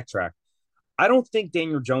 I'm going to backtrack. I don't think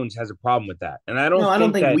Daniel Jones has a problem with that. And I No, don't I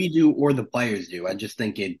don't think think that we do or the players do. I just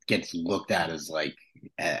think it gets looked at as like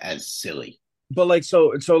as silly. but like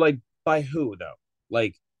so like by who though?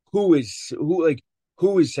 Like who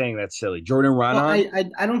is saying that's silly? Jordan Well,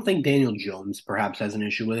 Ronan? I don't think Daniel Jones perhaps has an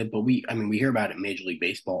issue with it, but we hear about it in Major League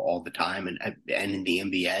Baseball all the time, and in the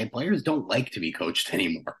NBA, players don't like to be coached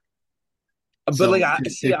anymore. But like So I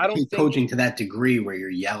see, to I don't keep think coaching to that degree where you're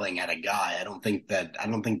yelling at a guy, I don't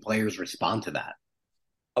think players respond to that.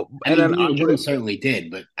 I and mean, then Daniel Jones certainly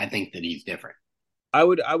did, but I think that he's different. I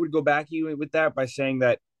would go back even with that by saying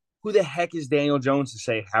that who the heck is Daniel Jones to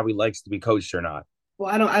say how he likes to be coached or not? Well,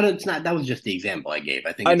 I don't. It's not. That was just the example I gave.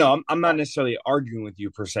 I think I it's. know I'm not necessarily arguing with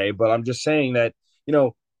you per se, but I'm just saying that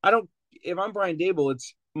I don't. If I'm Brian Dable,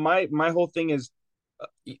 it's my whole thing is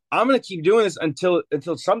I'm going to keep doing this until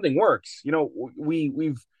something works.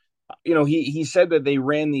 We've he said that they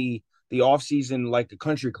ran the offseason like a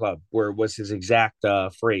country club, where was his exact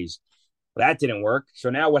phrase. That didn't work. So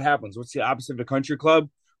now what happens? What's the opposite of a country club?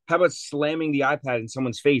 How about slamming the iPad in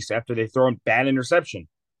someone's face after they throw a bad interception?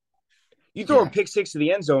 You throw a Yeah. pick six to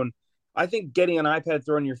the end zone. I think getting an iPad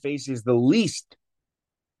thrown in your face is the least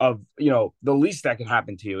that can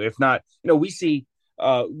happen to you. If not, we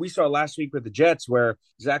saw last week with the Jets where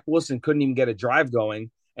Zach Wilson couldn't even get a drive going,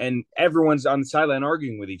 and everyone's on the sideline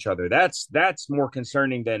arguing with each other. That's more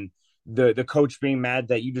concerning than the coach being mad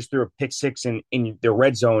that you just threw a pick six in the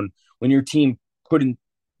red zone when your team couldn't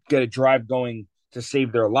get a drive going to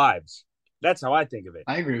save their lives. That's how I think of it.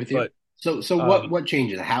 I agree with you. But So um, what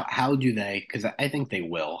changes? How do they? Because I think they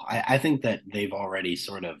will. I think that they've already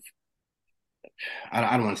sort of. I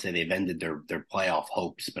don't want to say they've ended their playoff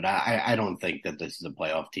hopes, but I don't think that this is a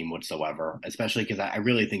playoff team whatsoever. Especially because I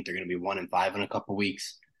really think they're going to be 1-5 in a couple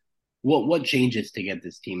weeks. What changes to get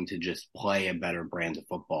this team to just play a better brand of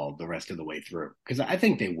football the rest of the way through? Because I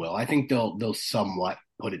think they will. I think they'll somewhat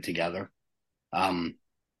put it together. Um,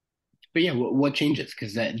 but yeah, what changes?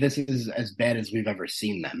 Because this is as bad as we've ever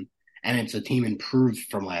seen them, and it's a team improved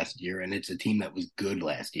from last year, and it's a team that was good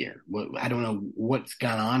last year. I don't know what's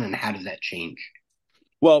gone on, and how does that change?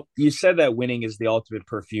 well, you said that winning is the ultimate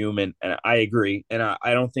perfume, and I agree. And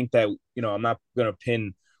I don't think that I'm not going to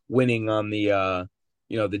pin winning on the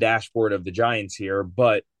dashboard of the Giants here,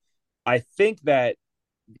 but I think that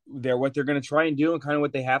what they're going to try and do and kind of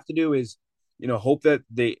what they have to do is hope that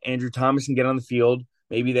the Andrew Thomas can get on the field.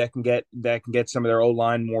 Maybe that can get some of their O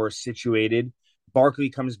line more situated. Barkley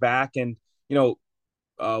comes back, and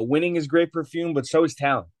winning is great perfume, but so is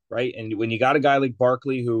talent, right? And when you got a guy like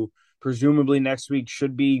Barkley who presumably next week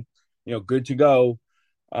should be good to go.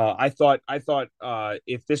 I thought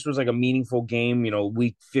if this was like a meaningful game,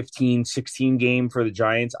 week 15, 16 game for the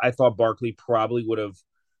Giants, I thought Barkley probably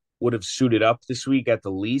would have suited up this week at the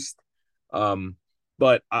least. Um,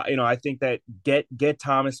 but I think that get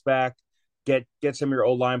Thomas back, get some of your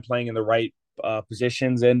O line playing in the right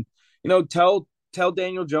positions, and tell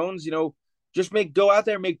Daniel Jones, just go out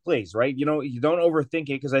there and make plays, right? You don't overthink it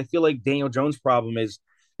because I feel like Daniel Jones' problem is,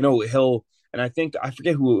 he'll and I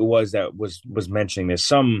forget who it was that was mentioning this.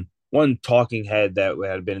 Some one talking head that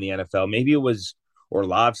had been in the NFL. Maybe it was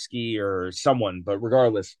Orlovsky or someone, but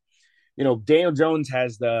regardless, Daniel Jones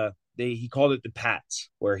has he called it the pats,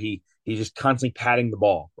 where he's just constantly patting the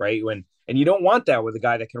ball, right? And you don't want that with a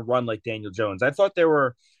guy that can run like Daniel Jones. I thought there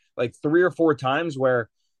were like three or four times where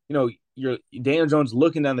you're Daniel Jones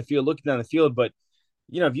looking down the field, but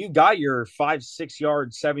if you got your 5, 6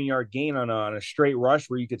 yard, 7 yard gain on a straight rush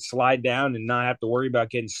where you could slide down and not have to worry about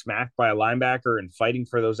getting smacked by a linebacker and fighting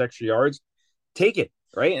for those extra yards, take it,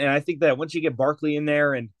 right? And I think that once you get Barkley in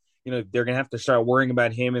there and they're going to have to start worrying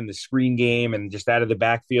about him in the screen game and just out of the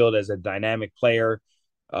backfield as a dynamic player.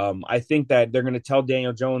 I think that they're going to tell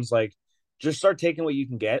Daniel Jones, like, just start taking what you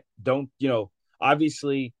can get. Don't,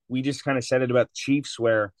 obviously, we just kind of said it about the Chiefs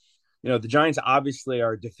where, the Giants obviously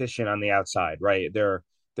are deficient on the outside, right?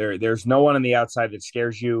 There's no one on the outside that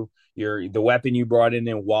scares you. The weapon you brought in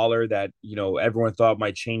Waller that everyone thought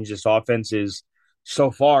might change this offense is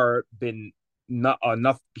so far been not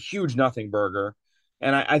enough huge nothing burger,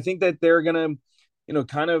 and I think that they're gonna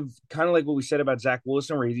kind of like what we said about Zach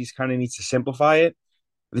Wilson, where he just kind of needs to simplify it.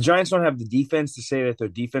 The Giants don't have the defense to say that their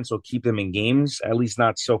defense will keep them in games, at least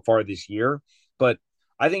not so far this year. But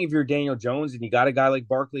I think if you're Daniel Jones and you got a guy like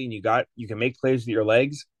Barkley and you can make plays with your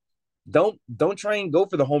legs, don't try and go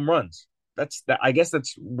for the home runs. I guess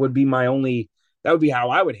that's would be my only that would be how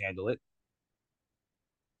I would handle it.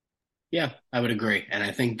 Yeah, I would agree, and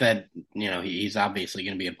I think that he's obviously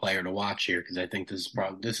going to be a player to watch here because I think this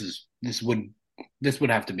would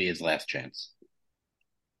have to be his last chance.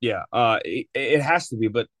 Yeah, it has to be.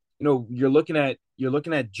 But you're looking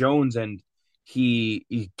at Jones and he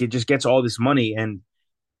just gets all this money. And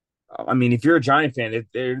I mean, if you're a Giant fan,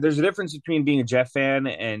 there's a difference between being a Jet fan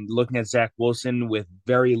and looking at Zach Wilson with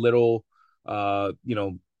very little, uh, you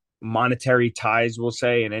know, monetary ties, we'll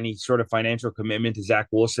say, and any sort of financial commitment to Zach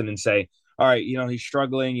Wilson, and say, all right, he's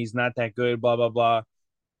struggling, he's not that good, blah blah blah.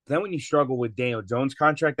 Then when you struggle with Daniel Jones'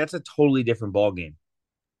 contract, that's a totally different ballgame.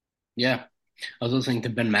 Yeah, I was listening to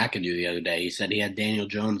Ben McAdoo the other day. He said he had Daniel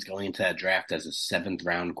Jones going into that draft as a seventh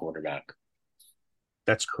round quarterback.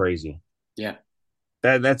 That's crazy. Yeah.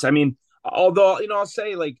 That's I mean, although I'll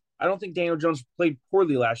say like I don't think Daniel Jones played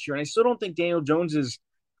poorly last year, and I still don't think Daniel Jones is.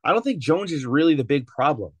 I don't think Jones is really the big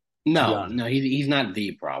problem, to be No, honest. no, he's not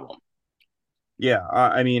the problem. Yeah,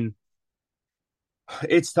 I mean,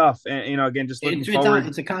 it's tough, and again, just looking forward.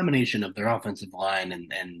 It's a combination of their offensive line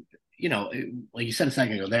and like you said a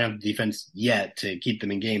second ago, they don't have the defense yet to keep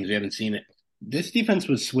them in games. We haven't seen it. This defense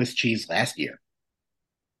was Swiss cheese last year.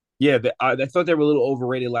 Yeah, I thought they were a little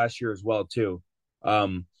overrated last year as well too.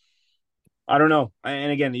 Um, I don't know,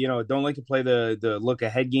 and again, don't like to play the look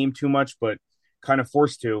ahead game too much, but kind of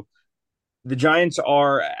forced to. The Giants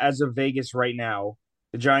are, as of Vegas right now,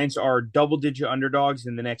 the Giants are double digit underdogs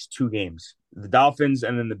in the next two games. The Dolphins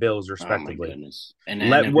and then the Bills, Oh my respectively. goodness. And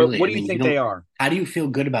Let it what really, what I do you mean, you think they don't are? how do you feel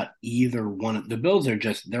good about either one of the Bills are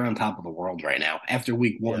just they're on top of the world right now. After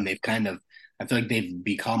week one, Yeah, they've kind of I feel like they've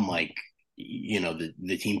become like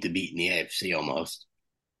the team to beat in the AFC almost.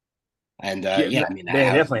 And yeah, yeah, I mean, they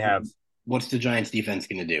definitely have. what's the Giants defense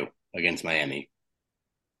going to do against Miami?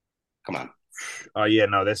 Come on. Yeah,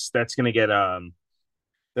 no, that's gonna get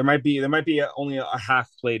there might be only a half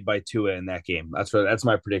played by Tua in that game. That's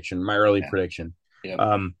my prediction, my early Yeah. prediction. Yep.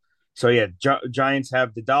 Um, so yeah, Giants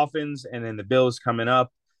have the Dolphins and then the Bills coming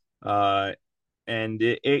up. Uh, and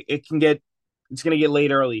it can get it's going to get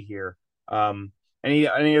late early here. Um, any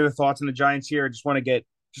other thoughts on the Giants here? I just want to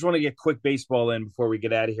get quick baseball in before we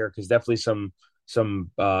get out of here because definitely some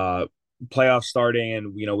playoffs starting,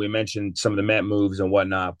 and we mentioned some of the Met moves and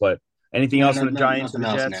whatnot. But anything No, else no, on the no, Giants or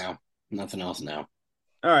nothing the else Jets? now. Nothing else now.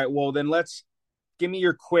 All right, well then let's give me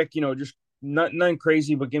your quick, just nothing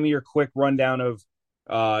crazy, but give me your quick rundown of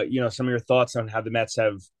some of your thoughts on how the Mets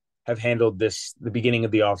have handled the beginning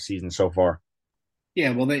of the offseason so far.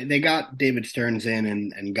 Yeah, well, they got David Stearns in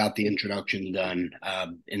and got the introduction done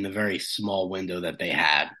in the very small window that they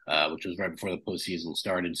had, which was right before the postseason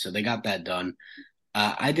started. So they got that done.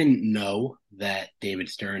 I didn't know that David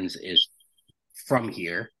Stearns is from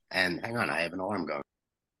here. And hang on, I have an alarm going.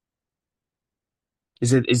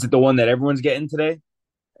 Is it the one that everyone's getting today?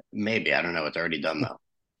 Maybe I don't know. It's already done though.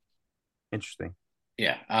 Interesting.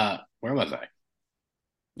 Yeah. Where was I?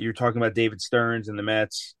 You were talking about David Stearns and the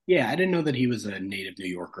Mets. Yeah, I didn't know that he was a native New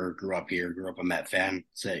Yorker. Grew up here. Grew up a Met fan.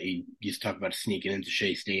 So he used to talk about sneaking into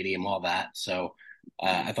Shea Stadium, all that. So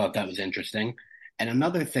I thought that was interesting. And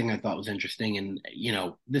another thing I thought was interesting, and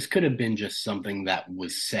this could have been just something that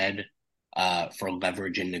was said for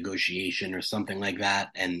leverage in negotiation or something like that,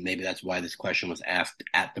 and maybe that's why this question was asked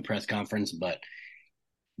at the press conference. But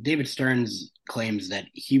David Stearns claims that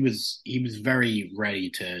he was very ready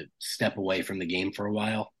to step away from the game for a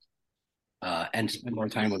while and spend more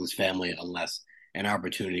time with his family unless an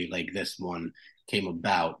opportunity like this one came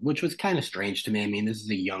about, which was kind of strange to me. I mean, this is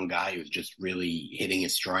a young guy who's just really hitting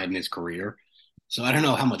his stride in his career. So I don't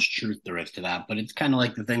know how much truth there is to that, but it's kind of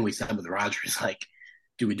like the thing we said with Rodgers, like,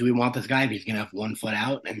 do we want this guy if he's gonna have 1 foot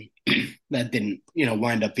out? And that didn't,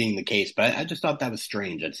 wind up being the case. But I just thought that was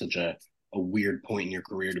strange at such a weird point in your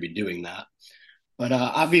career to be doing that. But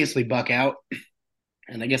obviously Buck out.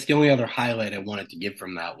 And I guess the only other highlight I wanted to give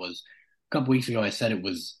from that was a couple weeks ago I said it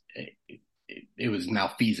was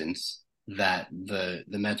malfeasance that the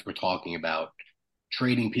Mets were talking about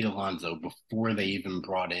trading Pete Alonso before they even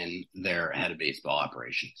brought in their head of baseball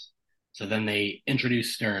operations. So then they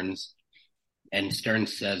introduced Stearns, And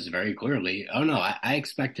Stearns says very clearly, "Oh no, I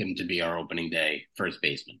expect him to be our opening day first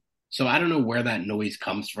baseman." So I don't know where that noise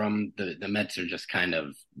comes from. The Mets are just kind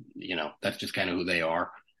of, that's just kind of who they are.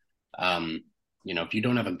 Um, if you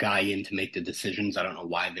don't have a guy in to make the decisions, I don't know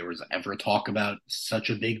why there was ever talk about such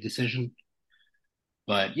a big decision.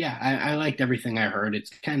 But yeah, I liked everything I heard. It's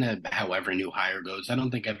kind of however new hire goes. I don't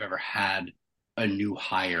think I've ever had a new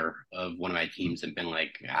hire of one of my teams and been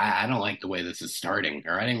like, I don't like the way this is starting,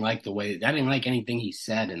 or I didn't like anything he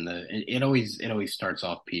said. And it always starts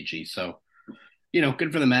off peachy. So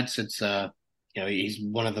good for the Mets. It's he's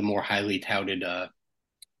one of the more highly touted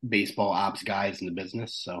baseball ops guys in the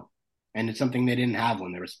business. So, and it's something they didn't have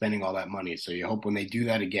when they were spending all that money. So you hope when they do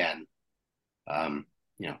that again, um,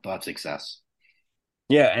 they'll have success.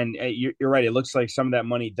 Yeah, and you're right. It looks like some of that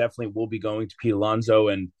money definitely will be going to Pete Alonso,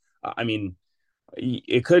 and I mean,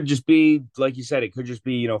 it could just be like you said. It could just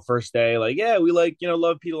be first day, like yeah, we like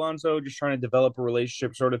love Pete Alonso, just trying to develop a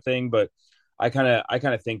relationship sort of thing. But I kind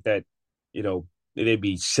of think that it'd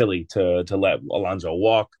be silly to let Alonso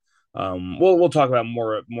walk. We'll talk about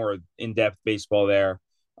more in depth baseball there.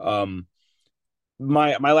 Um,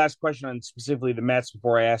 my last question on specifically the Mets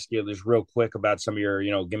before I ask you just real quick about some of your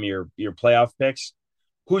give me your playoff picks.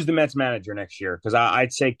 Who's the Mets manager next year? Because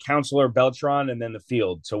I'd say Counselor Beltran and then the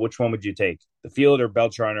field. So which one would you take? The field or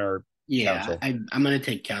Beltran or Yeah, Council? I'm going to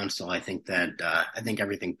take Council. I think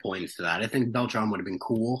everything points to that. I think Beltran would have been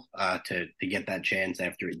cool to get that chance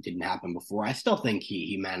after it didn't happen before. I still think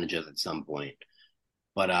he manages at some point,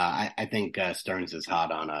 but I think Stearns is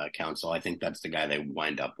hot on Council. I think that's the guy they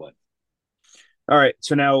wind up with. All right.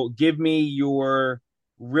 So now give me your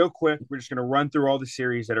real quick. We're just going to run through all the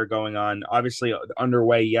series that are going on. Obviously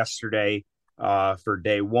underway yesterday for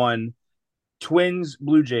day one. Twins,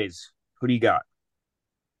 Blue Jays. Who do you got?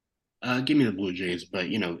 Give me the Blue Jays, but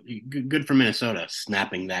good for Minnesota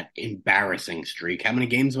snapping that embarrassing streak. How many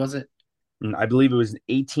games was it? I believe it was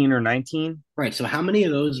 18 or 19. Right. So how many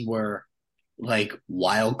of those were like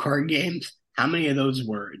wild card games? How many of those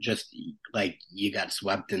were just like you got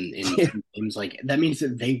swept in two games? Like that means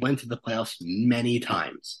that they went to the playoffs many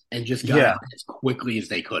times and just got Yeah. out as quickly as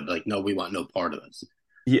they could. Like, no, we want no part of this.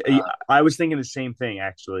 Yeah, Uh, I was thinking the same thing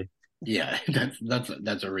actually. yeah,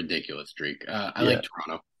 that's a ridiculous streak. I Yeah. like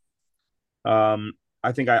Toronto. Um,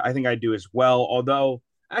 I think I do as well. Although,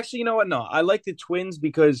 actually, you know what? No, I like the Twins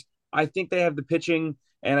because I think they have the pitching,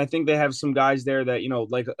 and I think they have some guys there that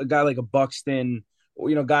like a guy like a Buxton, or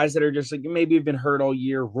guys that are just like maybe have been hurt all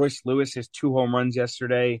year. Royce Lewis has 2 home runs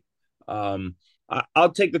yesterday. Um,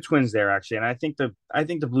 I'll take the Twins there actually, and I think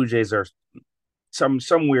the Blue Jays are some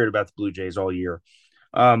weird about the Blue Jays all year.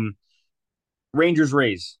 Um, Rangers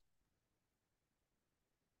Rays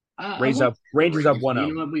I Rays like up the Rangers up Rays. one You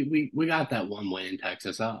zero. know what? We got that one win in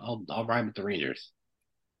Texas. I'll ride with the Rangers.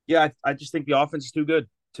 Yeah, I just think the offense is too good,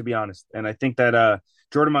 to be honest. And I think that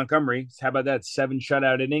Jordan Montgomery, how about that? 7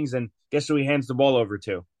 shutout innings, and guess who he hands the ball over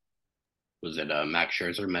to? Was it Max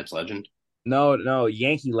Scherzer, Mets legend? No, no,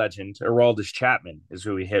 Yankee legend Aroldis Chapman is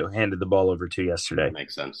who he handed the ball over to That yesterday.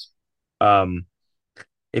 makes sense. Um,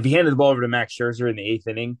 if he handed the ball over to Max Scherzer in the eighth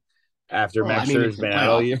inning after Well, I Max mean, Scherzer's it's the been out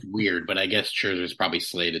all playoffs. year, It's weird, but I guess Scherzer's probably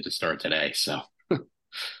slated to start today. So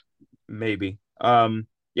maybe.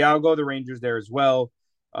 Yeah, I'll go the Rangers there as well.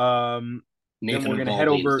 Um, then Nathan we're gonna head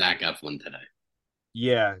Eovaldi and over. Zach Eflin today.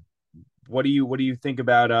 Yeah, what do you think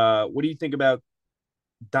about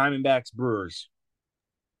Diamondbacks Brewers?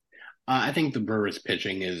 I think the Brewers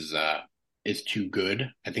pitching is too good.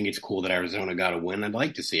 I think it's cool that Arizona got a win. I'd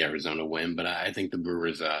like to see Arizona win, but I think the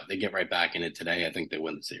Brewers they get right back in it today. I think they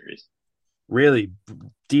win the series. Really,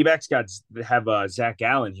 D-backs got have Zach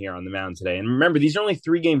Gallen here on the mound today, and remember these are only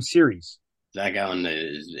 3 game series. Zach Allen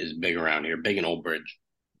is big around here, big in Old Bridge.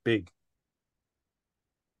 Big.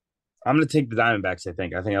 I'm going to take the Diamondbacks. I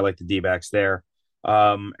think I like the D-backs there.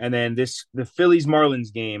 And then the Phillies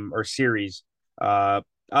Marlins game or series. Uh,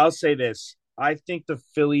 I'll say this: I think the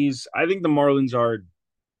Marlins are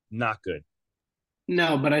not good.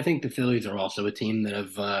 No, but I think the Phillies are also a team that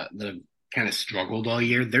have kind of struggled all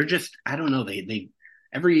year. They're just I don't know they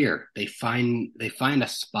every year they find a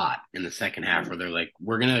spot in the second half where they're like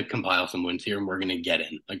we're gonna compile some wins here and we're gonna get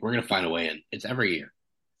in like we're gonna find a way in. It's every year.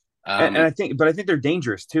 And Um, I think they're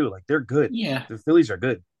dangerous too. Like they're good. yeah, The Phillies are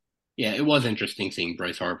good. yeah, it was interesting seeing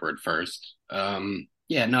Bryce Harper at first.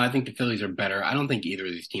 Yeah, no, I think the Phillies are better. I don't think either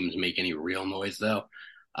of these teams make any real noise though.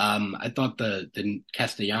 I thought the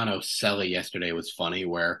Castellanos Selly yesterday was funny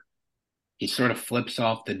where he sort of flips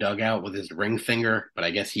off the dugout with his ring finger, but I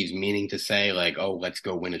guess he's meaning to say like, "Oh, let's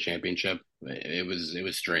go win a championship." It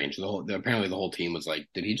was strange. Apparently the whole team was like,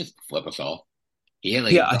 "Did he just flip us off?" He ate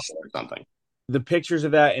like a Yeah, double or something. the pictures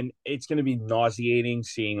of that, and it's going to be nauseating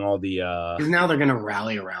seeing all the Because now they're gonna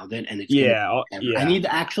rally around it, and it's gonna yeah, be I yeah. need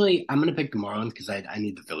actually. I'm gonna pick the Marlins because I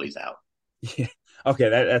need the Phillies out. Yeah. Okay,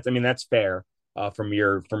 that's I mean that's fair from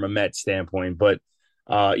a Met standpoint, but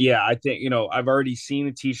yeah, I think I've already seen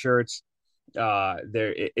the t-shirts.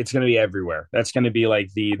 It's going to be everywhere. That's going to be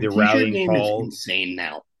like The the T-shirt rallying game is call. insane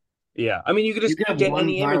now. Yeah, I mean you could You just could have get one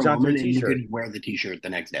any image viral onto a moment, and you t-shirt. could wear the T-shirt the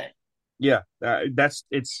next day. Yeah, that's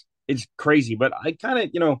it's crazy, but I kind of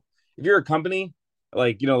if you're a company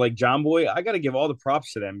like John Boy, I got to give all the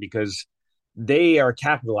props to them because they are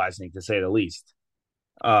capitalizing to say the least.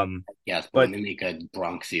 Um, Yes, but when but they make a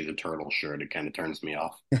Bronxy the Turtle shirt, it kind of turns me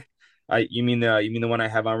off. I you mean the one I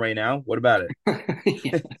have on right now? What about it?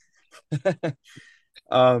 Yeah.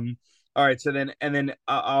 All right. So then, and then,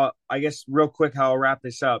 I guess real quick, how I'll wrap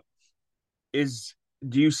this up is: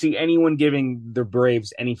 do you see anyone giving the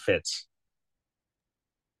Braves any fits?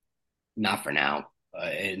 Not for now.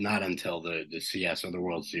 Not until the CS or the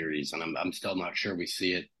World Series, and I'm still not sure we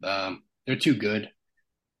see it. They're too good.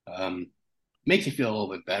 Um, Makes you feel a little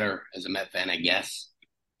bit better as a Met fan, I guess.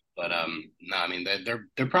 But no, I mean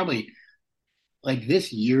they're probably like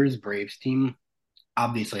this year's Braves team.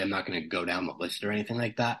 Obviously, I'm not going to go down the list or anything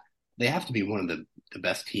like that. They have to be one of the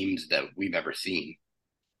best teams that we've ever seen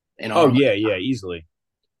in Oh our yeah, lifetime. yeah, easily.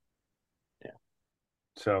 Yeah.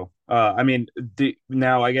 So, I mean,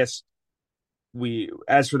 now I guess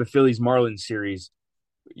as for the Phillies Marlins series,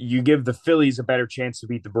 you give the Phillies a better chance to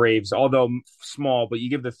beat the Braves, although small, but you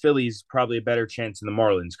give the Phillies probably a better chance than the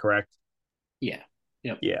Marlins, correct? Yeah.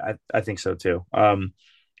 Yep. Yeah, I think so too.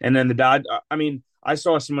 And then the Dodge. I mean, I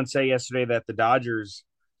saw someone say yesterday that the Dodgers,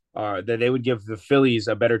 that they would give the Phillies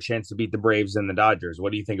a better chance to beat the Braves than the Dodgers.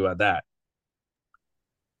 What do you think about that?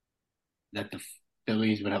 That the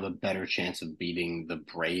Phillies would have a better chance of beating the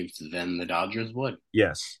Braves than the Dodgers would.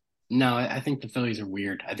 Yes. No, I think the Phillies are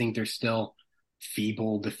weird. I think they're still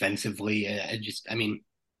feeble defensively. I mean,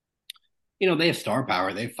 they have star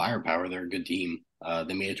power, they have firepower. They're a good team.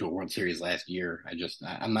 They made it to a World Series last year.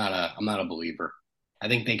 I'm not a believer. I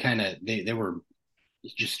think they were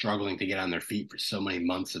just struggling to get on their feet for so many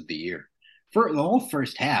months of the year. For the whole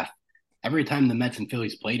first half, every time the Mets and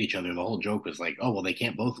Phillies played each other, the whole joke was like, oh well, they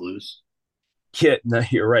can't both lose. Yeah, no,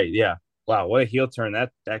 you're right. Yeah. Wow, what a heel turn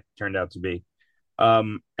that turned out to be.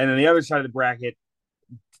 And then the other side of the bracket,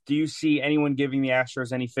 do you see anyone giving the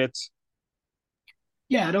Astros any fits?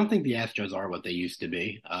 Yeah, I don't think the Astros are what they used to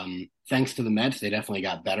be. Thanks to the Mets, they definitely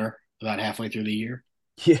got better about halfway through the year.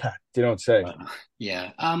 Yeah, they don't say. But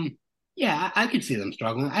yeah, yeah, I could see them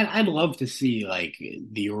struggling. I'd love to see like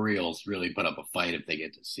the Orioles really put up a fight if they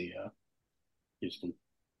get to see Houston.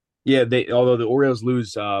 Yeah, they although the Orioles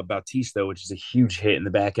lose Bautista, which is a huge hit in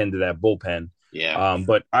the back end of that bullpen. Yeah,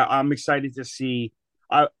 But I'm excited to see.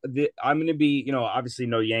 I'm going to be, obviously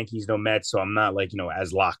no Yankees, no Mets, so I'm not like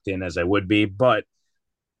as locked in as I would be. But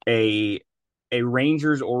a a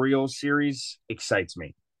Rangers Orioles series excites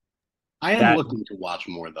me. I am That looking to watch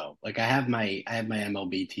more though. Like I have my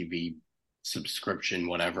MLB TV subscription,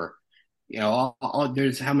 whatever.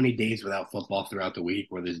 There's how many days without football throughout the week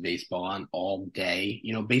where there's baseball on all day.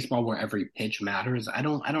 Baseball where every pitch matters. I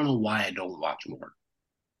don't know why I don't watch more.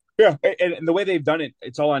 yeah, and the way they've done it,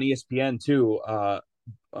 it's all on ESPN too. Uh,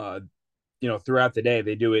 throughout the day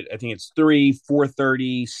they do it. I think it's 3,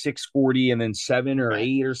 4:30, 6:40, and then 7 or Right.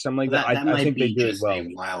 8 or something like But that. that I might think they be do it just well. a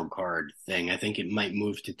wild card thing. I think it might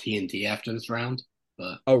move to TNT after this round.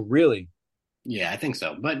 But Oh, really? yeah, I think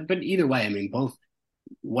so. But either way, I mean, both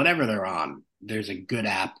whatever they're on, there's a good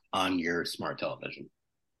app on your smart television.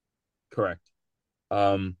 Correct.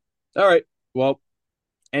 All right. Well,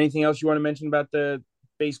 anything else you want to mention about the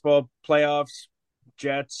baseball playoffs,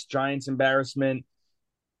 Jets, Giants embarrassment?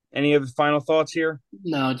 Any of the final thoughts here?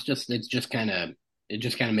 No, it's just kind of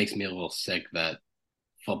makes me a little sick that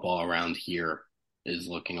football around here is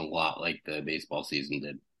looking a lot like the baseball season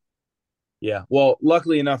did. Yeah. Well,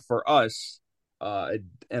 luckily enough for us, and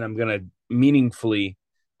I'm gonna meaningfully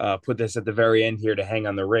put this at the very end here to hang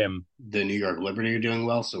on the rim. The New York Liberty are doing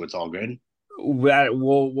well, so it's all good. That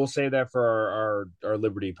we'll say that for our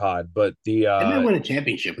Liberty pod, but the They might win a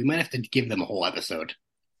championship. We might have to give them a whole episode.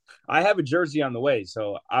 I have a jersey on the way,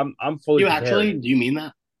 so I'm fully You prepared. actually? Do you mean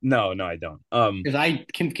that? No, no, I don't. Because I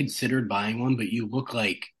considered buying one, but you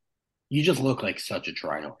just look like such a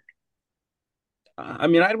tryhard. I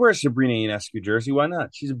mean, I'd wear a Sabrina Ionescu jersey. Why not?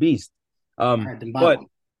 She's a beast. All Um, right, then buy but one.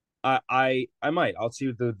 I might. I'll see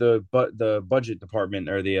what the budget department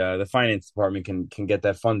or the finance department can get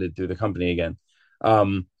that funded through the company again.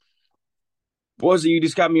 Um, what was it? You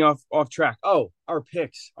just got me off track. Oh, our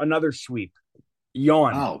picks. Another sweep.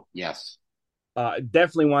 Yawn. Oh, yes.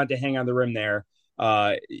 Definitely wanted to hang on the rim there.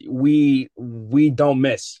 Uh, we don't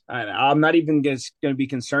miss. I'm not even going to be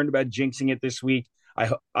concerned about jinxing it this week.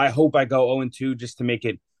 I hope I go 0-2 just to make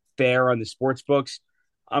it fair on the sports books.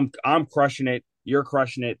 I'm crushing it. You're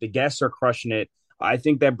crushing it. The guests are crushing it. I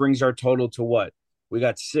think that brings our total to what? We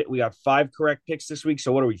got five correct picks this week.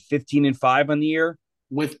 So what are we, 15-5 on the year?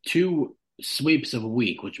 With two sweeps of a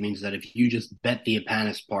week, which means that if you just bet the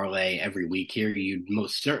Apanis parlay every week here, you'd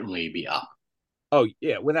most certainly be up. Oh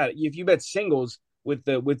yeah, without if you bet singles with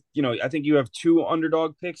I think you have two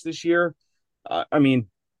underdog picks this year. I mean,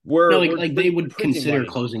 No, we're like they would printing consider money.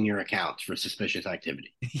 closing your accounts for suspicious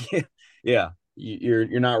activity. Yeah, yeah,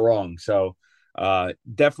 you're not wrong. So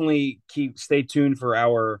definitely stay tuned for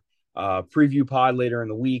our preview pod later in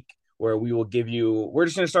the week where we will give you. We're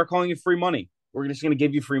just going to start calling it free money. We're just going to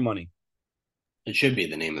give you free money. It should be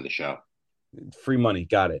the name of the show. Free money.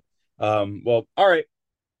 Got it. Well, all right.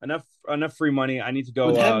 Enough free money. I need to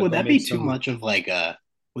Would that would go that be make too some. much of like a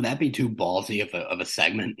would that be too ballsy of a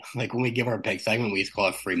segment? Like when we give our pick segment, we just call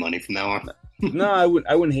it free money from now on. No, I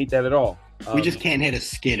wouldn't hate that at all. We just can't hit a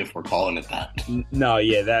skid if we're calling it that. No,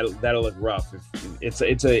 yeah, that'll look rough. It's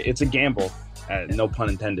a gamble, no pun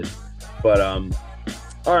intended. But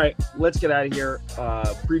all right, let's get out of here.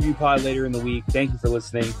 Preview pod later in the week. Thank you for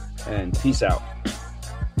listening, and peace out.